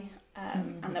comply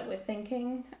and that we're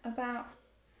thinking about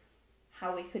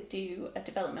how we could do a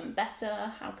development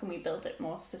better, how can we build it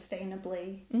more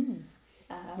sustainably.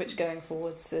 Which going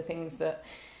forwards are things that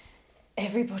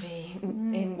everybody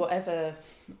in whatever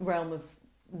realm of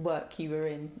work you were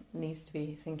in needs to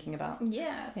be thinking about.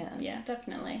 Yeah,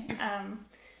 definitely.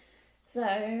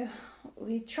 So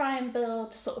we try and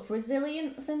build sort of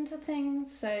resilience into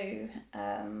things. So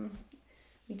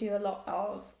we do a lot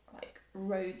of like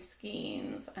road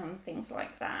schemes and things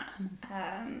like that.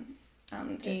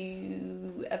 And do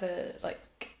you ever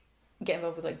like get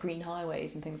involved with like green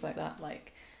highways and things like that,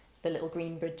 like the little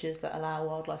green bridges that allow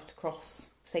wildlife to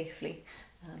cross safely?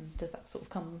 Does that sort of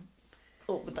come,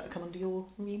 or would that come under your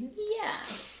remit?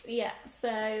 Yeah.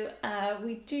 So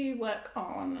we do work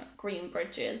on green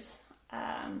bridges.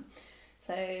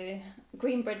 So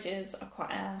green bridges are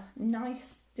quite a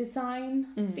nice design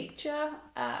feature,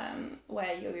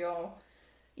 where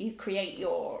you create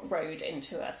your road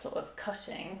into a sort of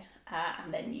cutting,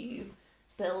 and then you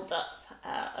build up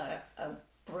a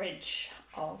bridge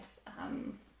of,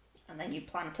 and then you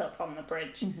plant up on the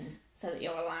bridge, so that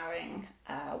you're allowing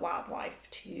wildlife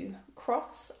to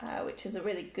cross, which is a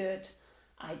really good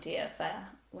idea for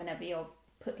whenever you're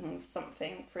putting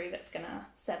something through that's going to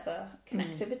sever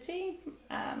connectivity,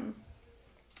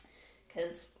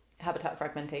 because habitat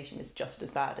fragmentation is just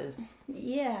as bad as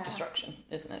destruction,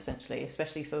 isn't it, essentially,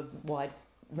 especially for wide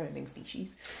roaming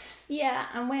species. Yeah,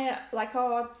 and we're like,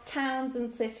 our towns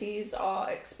and cities are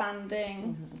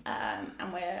expanding,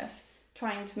 and we're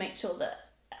trying to make sure that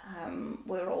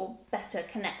we're all better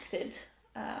connected,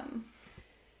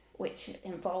 which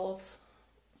involves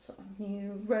sort of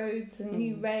new roads and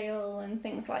new rail and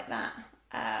things like that.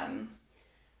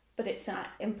 But it's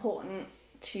important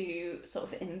to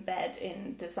sort of embed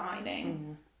in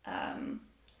designing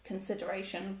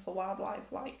consideration for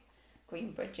wildlife, like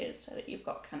green bridges, so that you've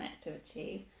got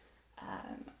connectivity,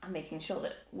 and making sure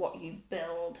that what you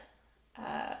build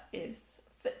is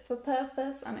fit for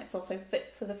purpose and it's also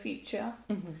fit for the future,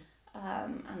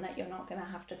 and that you're not going to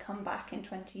have to come back in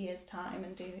 20 years' time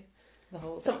and do The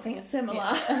whole something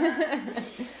similar.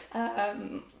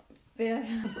 Yeah.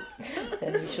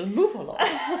 Then we shall move along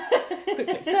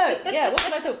quickly. So, yeah, what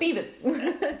can I talk? Beavers.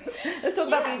 Let's talk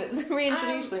about beavers.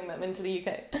 Reintroducing them into the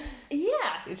UK.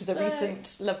 Yeah. Which is a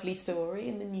recent lovely story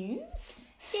in the news.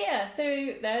 Yeah,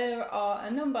 so there are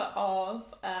a number of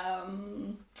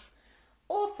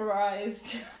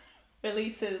authorised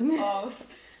releases of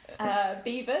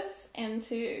beavers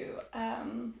into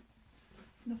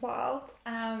the wild,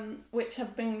 which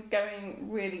have been going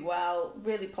really well,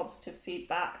 really positive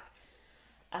feedback,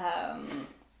 and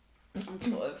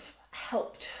sort of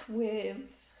helped with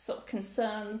sort of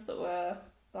concerns that were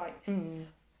like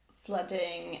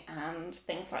flooding and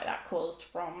things like that caused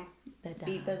from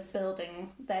beavers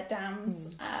building their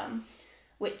dams,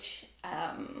 which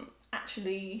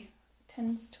actually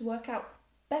tends to work out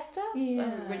better,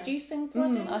 so reducing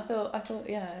flooding. I thought,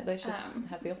 yeah, they should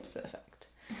have the opposite effect.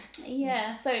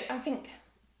 Yeah, so I think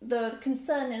the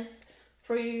concern is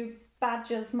through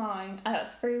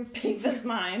through beavers'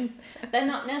 minds, they're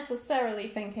not necessarily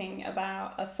thinking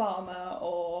about a farmer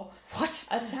or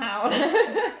a town.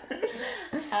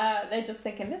 They're just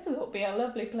thinking, this will be a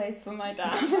lovely place for my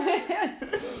dam.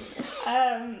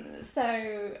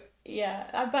 So,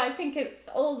 yeah, but I think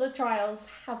all the trials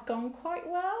have gone quite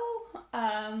well.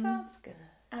 That's good.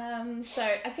 So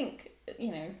I think,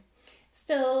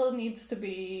 still needs to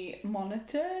be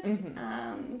monitored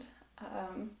and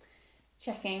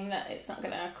checking that it's not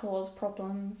going to cause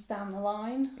problems down the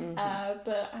line.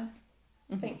 But I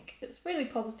think it's really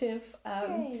positive,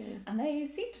 and they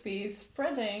seem to be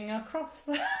spreading across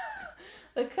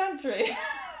the country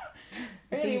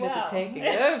really Beavers well. are taking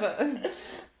over.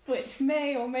 Which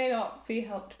may or may not be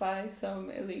helped by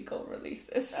some illegal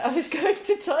releases. I was going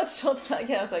to touch on that.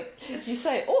 Yeah, I was like, you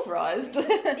say authorised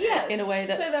in a way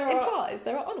that so there implies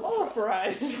there are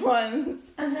unauthorised. authorised ones,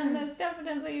 and then there's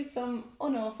definitely some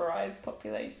unauthorised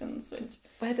populations. Which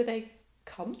Where do they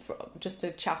come from? Just a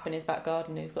chap in his back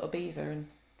garden who's got a beaver and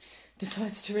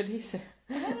decides to release it.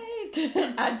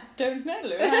 I don't know,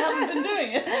 Lou. I haven't been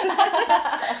doing it.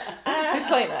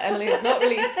 Disclaimer: Emily has not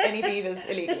released any beavers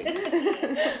illegally.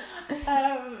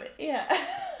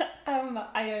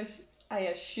 I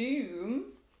assume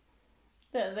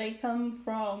that they come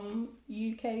from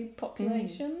UK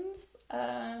populations,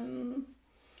 that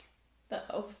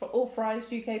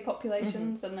authorised UK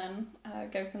populations, and then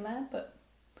go from there. But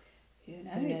who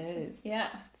knows? Yeah,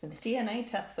 DNA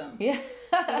test them. Yeah, see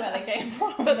where they came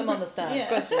from. Put them on the stand. Yeah.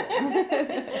 Question.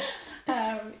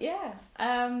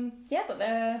 But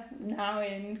they're now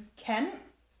in Kent.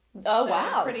 Oh So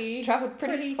wow! pretty- Travelled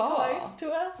pretty far. Close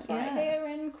to us, right here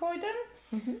in Croydon.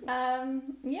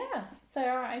 So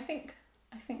I think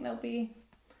they'll be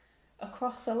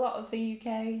across a lot of the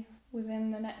UK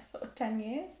within the next sort of 10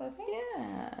 years, I think.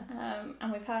 Yeah.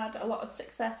 And we've had a lot of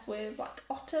success with like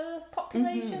otter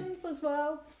populations as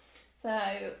well.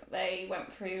 So they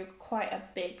went through quite a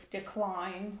big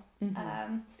decline.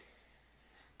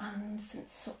 And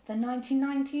since sort of the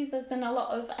 1990s, there's been a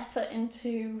lot of effort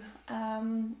into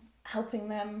helping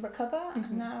them recover,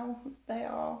 and now they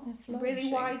are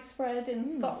really widespread in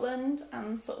Scotland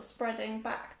and sort of spreading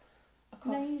back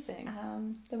across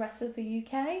the rest of the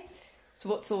UK. So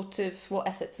what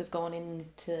efforts have gone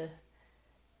into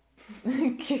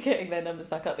getting their numbers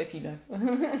back up, if you know?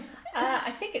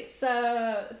 I think it's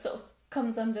sort of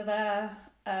comes under their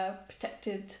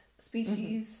protected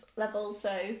species level,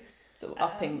 so sort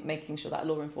of making sure that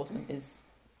law enforcement is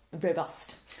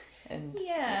robust. And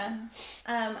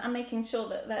and making sure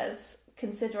that there's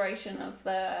consideration of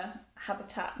their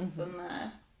habitats and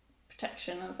their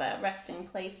protection of their resting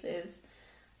places,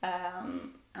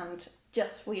 and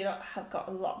just we have got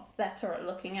a lot better at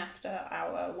looking after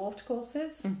our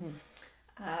watercourses,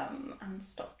 and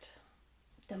stopped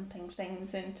dumping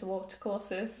things into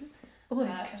watercourses.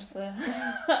 As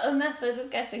a method of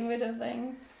getting rid of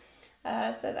things.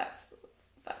 So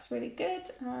that's really good.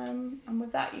 And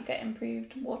with that, you get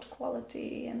improved water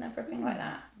quality and everything like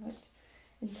that, which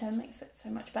in turn makes it so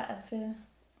much better for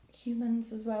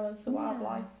humans as well as the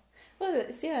wildlife. Well,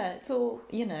 it's all,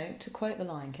 to quote The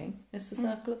Lion King, it's the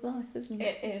circle of life, isn't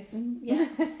it? It is, yeah.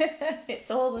 It's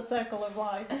all the circle of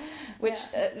life. Which,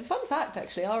 fun fact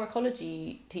actually, our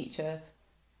ecology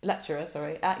lecturer,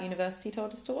 at university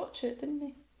told us to watch it, didn't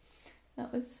he?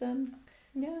 That was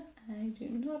Yeah. I do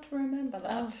not remember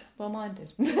that. Oh, well, mine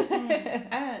did.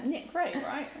 Nick Ray,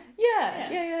 right?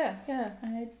 Yeah.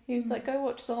 He was like, go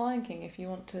watch The Lion King if you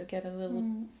want to get a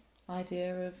little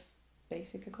idea of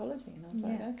basic ecology. And I was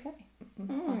like, okay,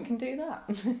 I can do that.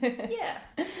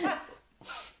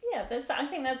 I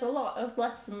think there's a lot of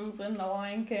lessons in The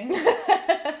Lion King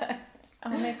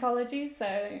on ecology.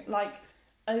 So, like,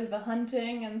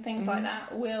 overhunting and things like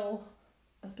that will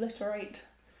obliterate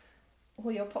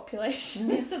all your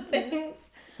populations of things.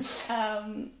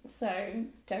 So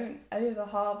don't over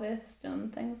harvest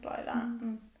and things like that,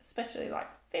 and especially like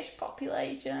fish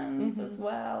populations as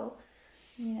well.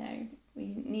 You know,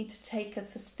 we need to take a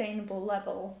sustainable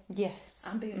level. Yes.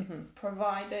 And be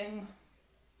providing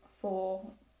for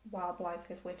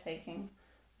wildlife if we're taking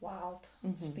wild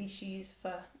species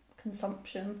for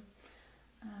consumption.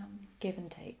 Give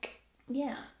and take.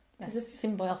 Yeah. A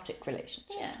symbiotic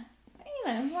relationship. Yeah. You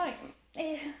know, like,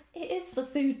 it is the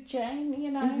food chain,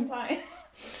 you know, like...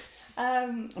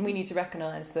 and we need to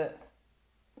recognise that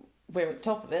we're at the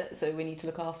top of it, so we need to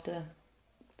look after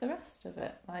the rest of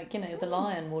it. Like, you know, the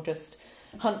lion will just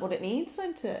hunt what it needs,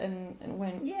 won't it? And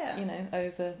won't, you know,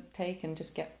 overtake and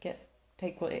just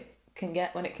take what it can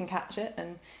get when it can catch it.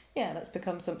 And, yeah, that's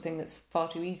become something that's far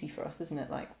too easy for us, isn't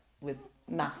it? Like, with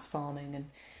mass farming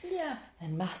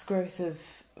and mass growth of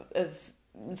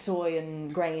soy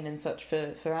and grain and such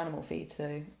for animal feed.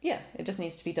 So yeah, it just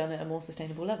needs to be done at a more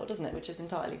sustainable level, doesn't it? Which is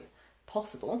entirely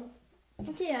possible.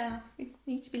 We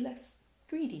need to be less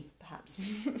greedy, perhaps.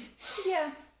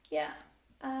 Yes. Yes.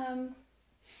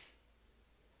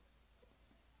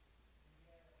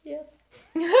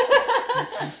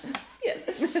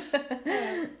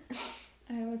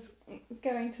 I was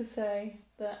going to say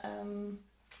that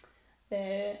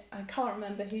I can't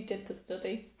remember who did the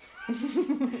study.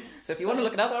 So if you want to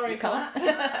look it up, sorry you can't.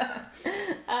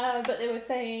 But they were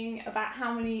saying about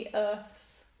how many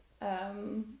earths,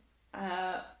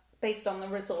 based on the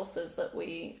resources that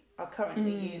we are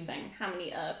currently using, how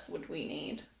many earths would we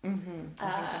need? I think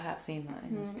I have seen that.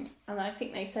 Yeah. And I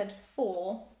think they said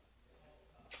 4.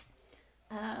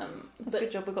 That's a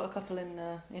good job. We've got a couple in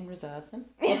reserve then.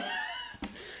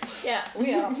 Yeah,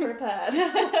 we are prepared.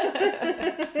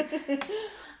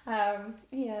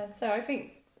 So I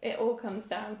think it all comes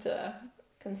down to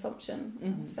consumption,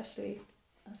 especially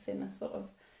us in a sort of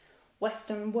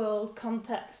Western world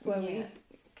context where we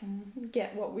can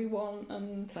get what we want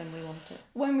and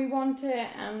when we want it,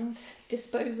 and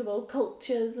disposable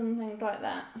cultures and things like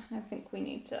that. I think we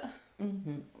need to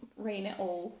rein it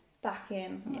all back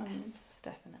in. Yes,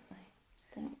 definitely.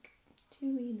 Think, do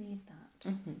we need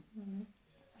that?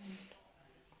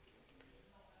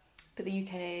 But the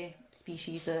UK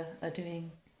species are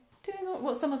doing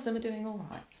well. Some of them are doing all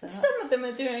right. So some of them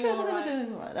are doing all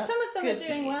right. That's some of them are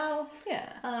doing news. well.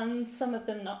 Yeah. And some of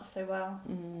them not so well.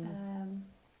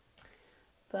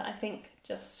 But I think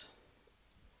just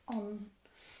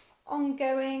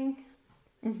ongoing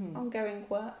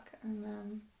work,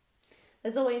 and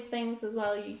there's always things as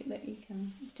well that you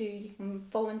can do. You can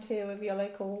volunteer with your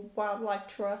local wildlife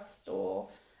trust or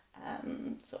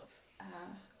sort of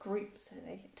groups. So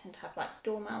they tend to have like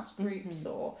dormouse groups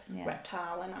or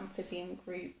reptile and amphibian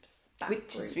groups.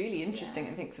 Which is really interesting,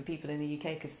 I think, for people in the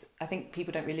UK, because I think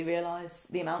people don't really realise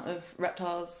the amount of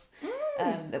reptiles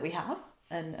that we have,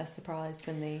 and are surprised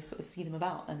when they sort of see them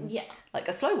about. And like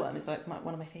a slow worm is like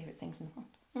one of my favourite things in the world.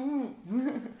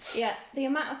 Yeah, the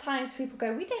amount of times people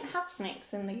go, we don't have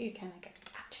snakes in the UK, and I go,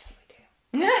 actually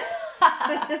we do.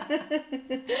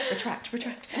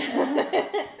 Retract.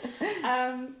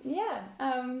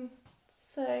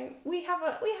 So we have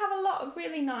a lot of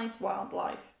really nice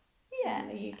wildlife in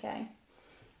the UK,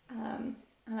 and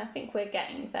I think we're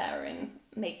getting there in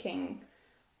making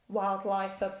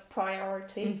wildlife a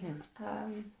priority.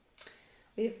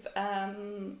 We've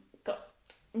got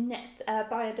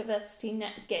biodiversity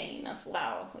net gain as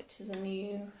well, which is a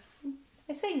new.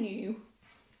 I say new.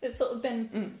 It's sort of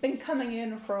been coming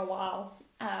in for a while,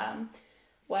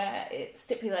 where it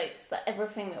stipulates that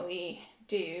everything that we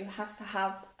do has to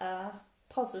have a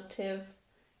positive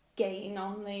gain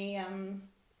on the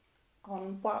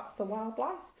for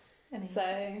wildlife. So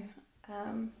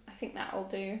I think that will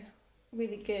do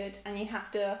really good, and you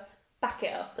have to back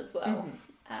it up as well.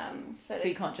 So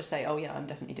you can't just say, "Oh yeah, I'm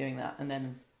definitely doing that," and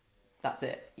then that's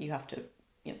it. You have to,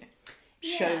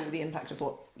 show the impact of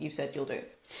what you've said you'll do.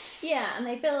 Yeah, and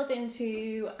they build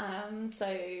into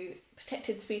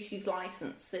protected species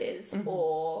licenses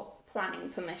or planning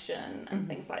permission and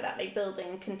things like that. They build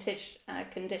in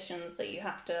conditions that you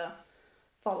have to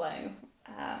follow,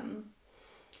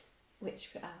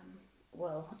 which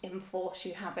will enforce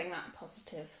you having that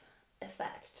positive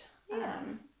effect.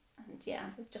 yeah,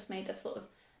 they've just made a sort of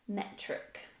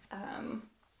metric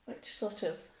which sort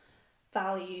of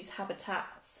values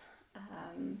habitats,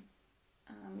 and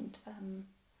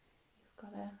you've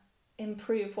got to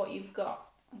improve what you've got.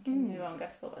 You can no longer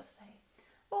sort of say,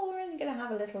 "Oh, we're only going to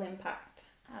have a little impact,"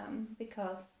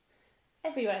 because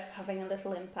everywhere's having a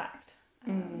little impact,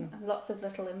 and lots of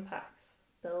little impacts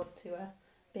build to a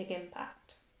big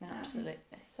impact. Absolutely.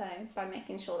 So by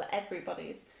making sure that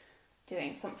everybody's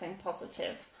doing something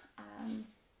positive,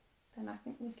 then I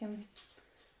think we can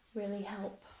really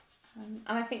help. And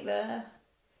I think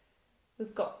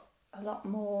we've got a lot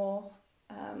more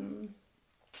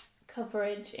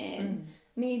coverage in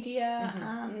media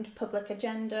and public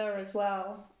agenda as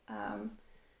well.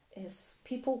 Is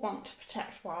people want to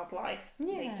protect wildlife.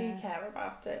 Yeah. They do care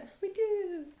about it. We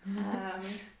do.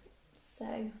 So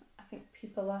I think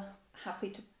people are happy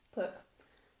to put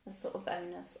the sort of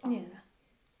onus on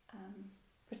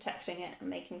protecting it and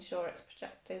making sure it's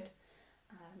protected.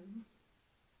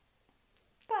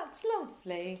 That's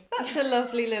lovely. That's a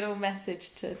lovely little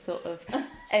message to sort of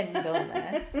end on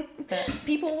there. That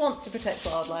people want to protect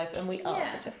wildlife, and we are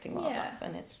protecting wildlife,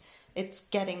 and it's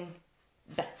getting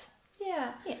better.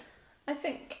 Yeah. I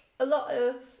think a lot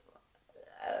of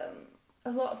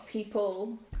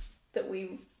people that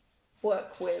we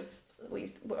work with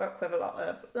a lot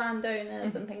of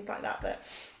landowners and things like that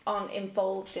aren't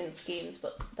involved in schemes,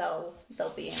 but they'll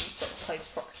be in sort of close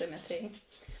proximity,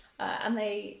 and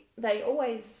they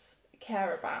always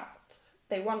care about.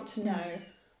 They want to know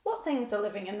what things are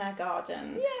living in their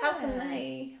garden. How can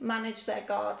they manage their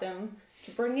garden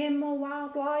to bring in more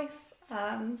wildlife?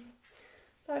 So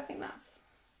I think that's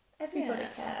everybody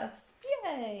cares.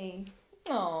 Yay!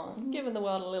 Oh, giving the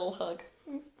world a little hug.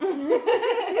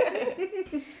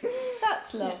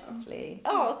 That's lovely.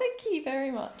 Oh, thank you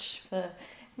very much for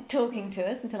talking to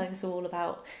us and telling us all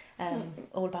about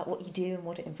what you do and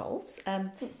what it involves.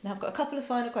 Now I've got a couple of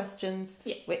final questions,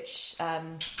 which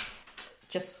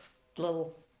just a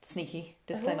little sneaky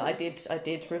disclaimer. I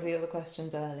did reveal the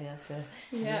questions earlier, so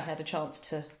you had a chance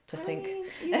to think.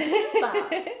 You did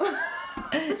that.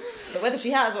 But whether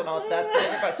she has or not, that's a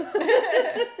different question.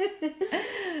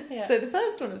 So the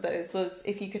first one of those was,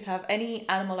 if you could have any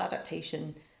animal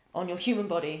adaptation on your human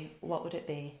body, what would it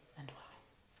be and why?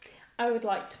 I would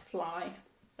like to fly.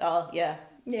 Oh, yeah.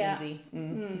 Easy.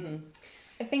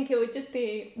 I think it would just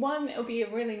be, it'll be a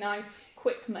really nice,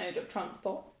 quick mode of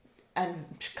transport. And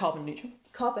carbon neutral.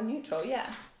 Carbon neutral,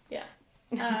 yeah.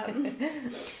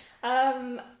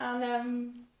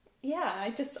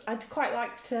 I'd quite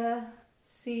like to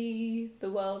see the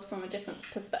world from a different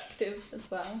perspective as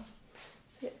well.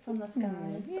 See it from the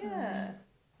skies.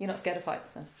 You're not scared of heights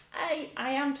then? I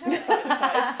am terrified of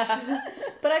heights.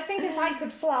 But I think if I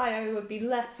could fly, I would be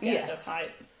less scared of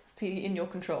heights. It's in your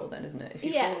control then, isn't it? If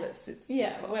you fall, it's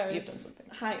your fault. You've done something.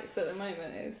 Heights at the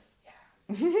moment is...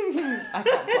 I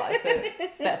can't fly, so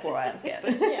therefore I am scared.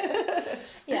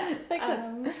 Makes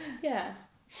sense.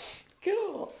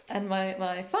 Cool. And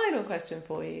my final question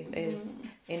for you is,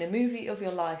 in a movie of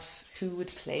your life, who would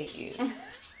play you?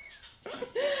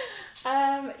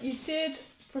 You did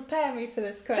prepare me for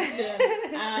this question,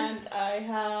 and I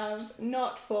have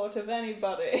not thought of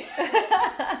anybody.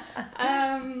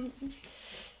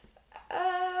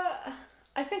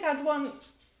 I think I'd want...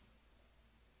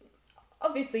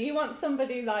 Obviously, you want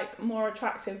somebody like more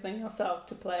attractive than yourself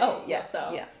to play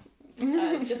yourself.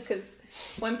 Just because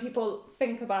when people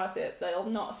think about it, they'll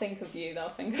not think of you; they'll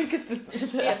think of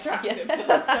the attractive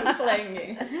person playing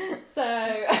you.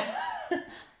 So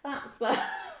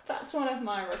that's one of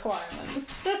my requirements.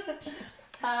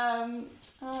 And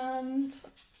I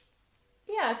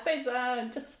suppose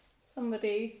just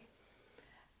somebody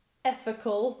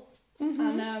ethical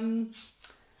and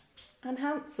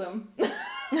handsome.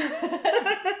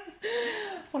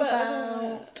 What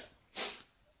about...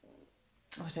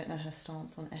 I don't know her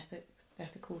stance on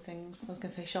ethical things. I was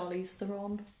going to say Charlize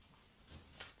Theron.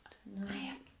 I don't know. I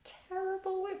am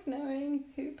terrible with knowing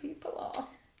who people are.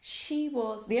 She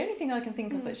was... The only thing I can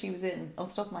think of that she was in, off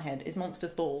the top of my head, is Monster,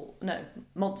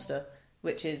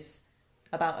 which is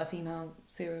about a female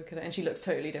serial killer, and she looks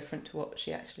totally different to what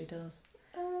she actually does.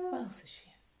 What else is she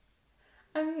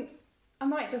in? I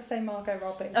might just say Margot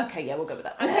Robbie. Okay, yeah, we'll go with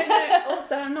that. I don't know.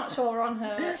 Also, I'm not sure on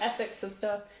her ethics of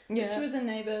stuff. Yeah. She was in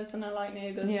Neighbours, and I like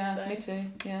Neighbours. Yeah, so. me too.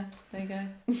 Yeah, there you go.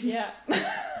 Yeah.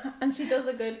 And she does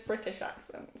a good British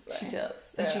accent. So. She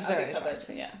does. So and she's very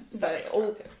attractive. Yeah. So very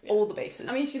attractive. all the bases.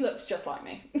 I mean, she looks just like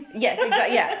me. Yes,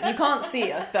 exactly. Yeah, you can't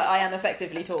see us, but I am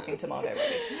effectively talking to Margot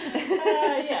Robbie.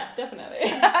 Yeah,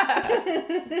 definitely.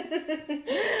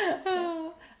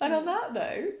 And on that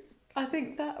note, I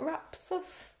think that wraps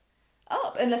us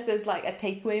up, unless there's like a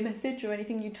takeaway message or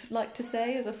anything you'd like to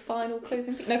say as a final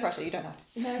closing. No pressure. You don't have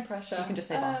to. No pressure. You can just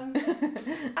say bye.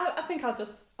 I think I'll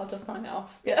just sign it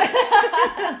off. Yeah.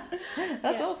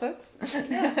 That's all, folks.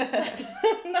 Yeah.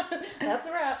 That's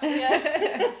a wrap.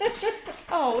 Yeah.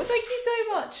 Oh, well, thank you so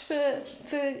much for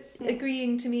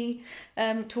agreeing to me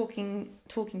talking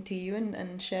to you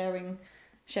and sharing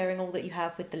all that you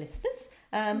have with the listeners.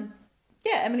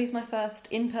 Yeah, Emily's my first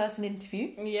in-person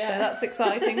interview. Yeah. So that's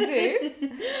exciting too.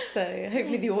 So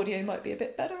hopefully the audio might be a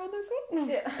bit better on this one.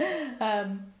 Yeah.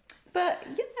 But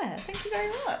yeah, thank you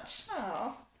very much.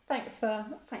 Oh, thanks for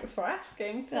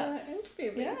asking to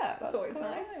interview me. Yeah, that's always quite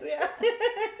nice. nice. Yeah.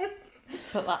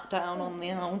 Put that down on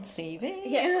the old CV.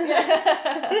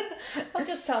 Yeah. I'll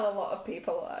just tell a lot of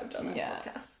people that I've done a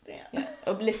podcast. Yeah.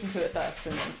 Or listen to it first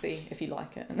and then see if you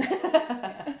like it.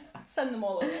 Yeah. Send them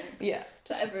all a link. Yeah.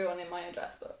 To everyone in my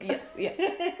address book. Yes. Yeah.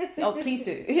 Oh, please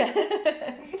do. Yeah.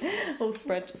 Or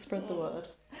spread the word.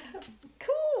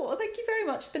 Cool. Well, thank you very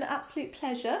much. It's been an absolute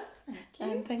pleasure. Thank you.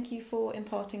 And thank you for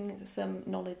imparting some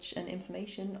knowledge and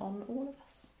information on all of us.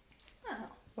 Oh,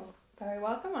 well, very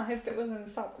welcome. I hope it was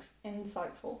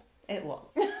insightful. It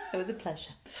was. It was a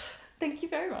pleasure. Thank you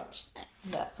very much.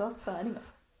 That's us signing off.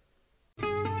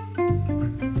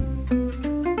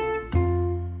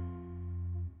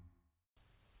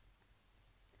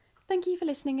 Thank you for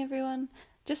listening, everyone.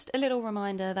 Just a little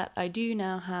reminder that I do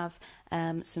now have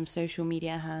some social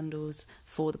media handles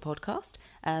for the podcast.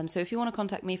 So if you want to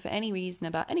contact me for any reason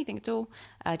about anything at all,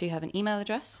 I do have an email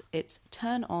address. It's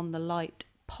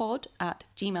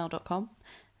turnonthelightpod@gmail.com.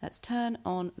 That's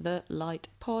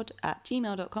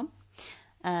turnonthelightpod@gmail.com.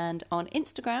 And on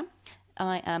Instagram,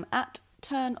 I am at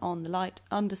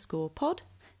turnonthelight_pod.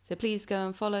 So please go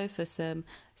and follow for some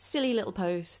silly little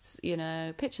posts,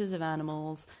 pictures of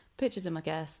animals, pictures of my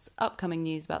guests, upcoming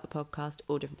news about the podcast,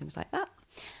 all different things like that.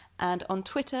 And on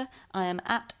Twitter, I am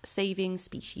at Saving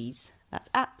Species.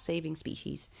 That's at Saving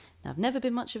Species. Now, I've never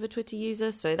been much of a Twitter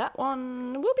user, so that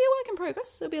one will be a work in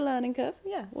progress. It'll be a learning curve.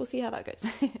 Yeah, we'll see how that goes.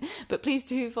 But please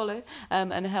do follow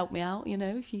and help me out,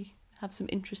 if you have some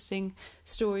interesting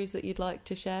stories that you'd like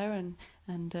to share, and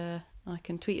I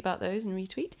can tweet about those and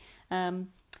retweet.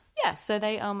 So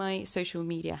they are my social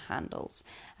media handles.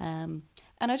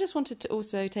 And I just wanted to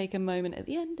also take a moment at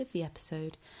the end of the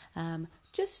episode,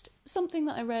 just something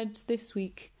that I read this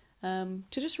week, to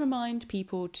just remind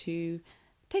people to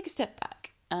take a step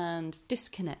back and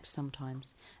disconnect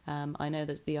sometimes. I know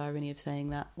there's the irony of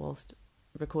saying that whilst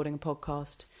recording a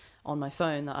podcast on my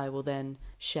phone that I will then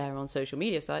share on social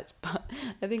media sites, but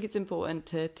I think it's important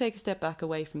to take a step back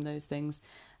away from those things,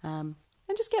 and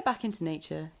just get back into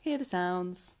nature, hear the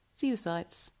sounds, see the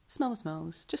sights, smell the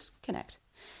smells, just connect.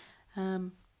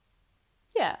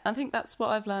 I think that's what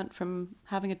I've learnt from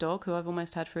having a dog who I've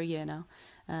almost had for a year now.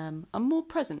 I'm more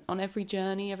present on every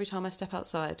journey, every time I step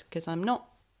outside, because I'm not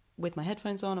with my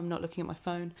headphones on, I'm not looking at my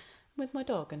phone, I'm with my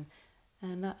dog, and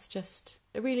that's just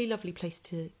a really lovely place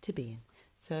to be in.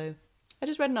 So I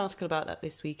just read an article about that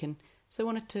this week, and so I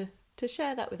wanted to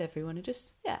share that with everyone and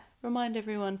just, remind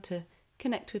everyone to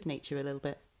connect with nature a little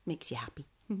bit. Makes you happy.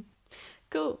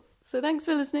 Cool. So thanks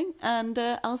for listening, and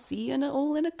I'll see you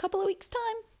all in a couple of weeks'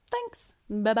 time. Thanks.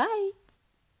 Bye-bye.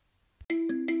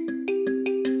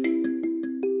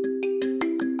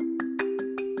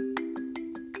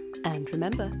 And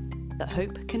remember that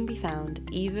hope can be found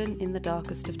even in the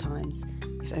darkest of times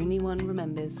if only one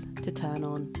remembers to turn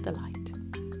on the light.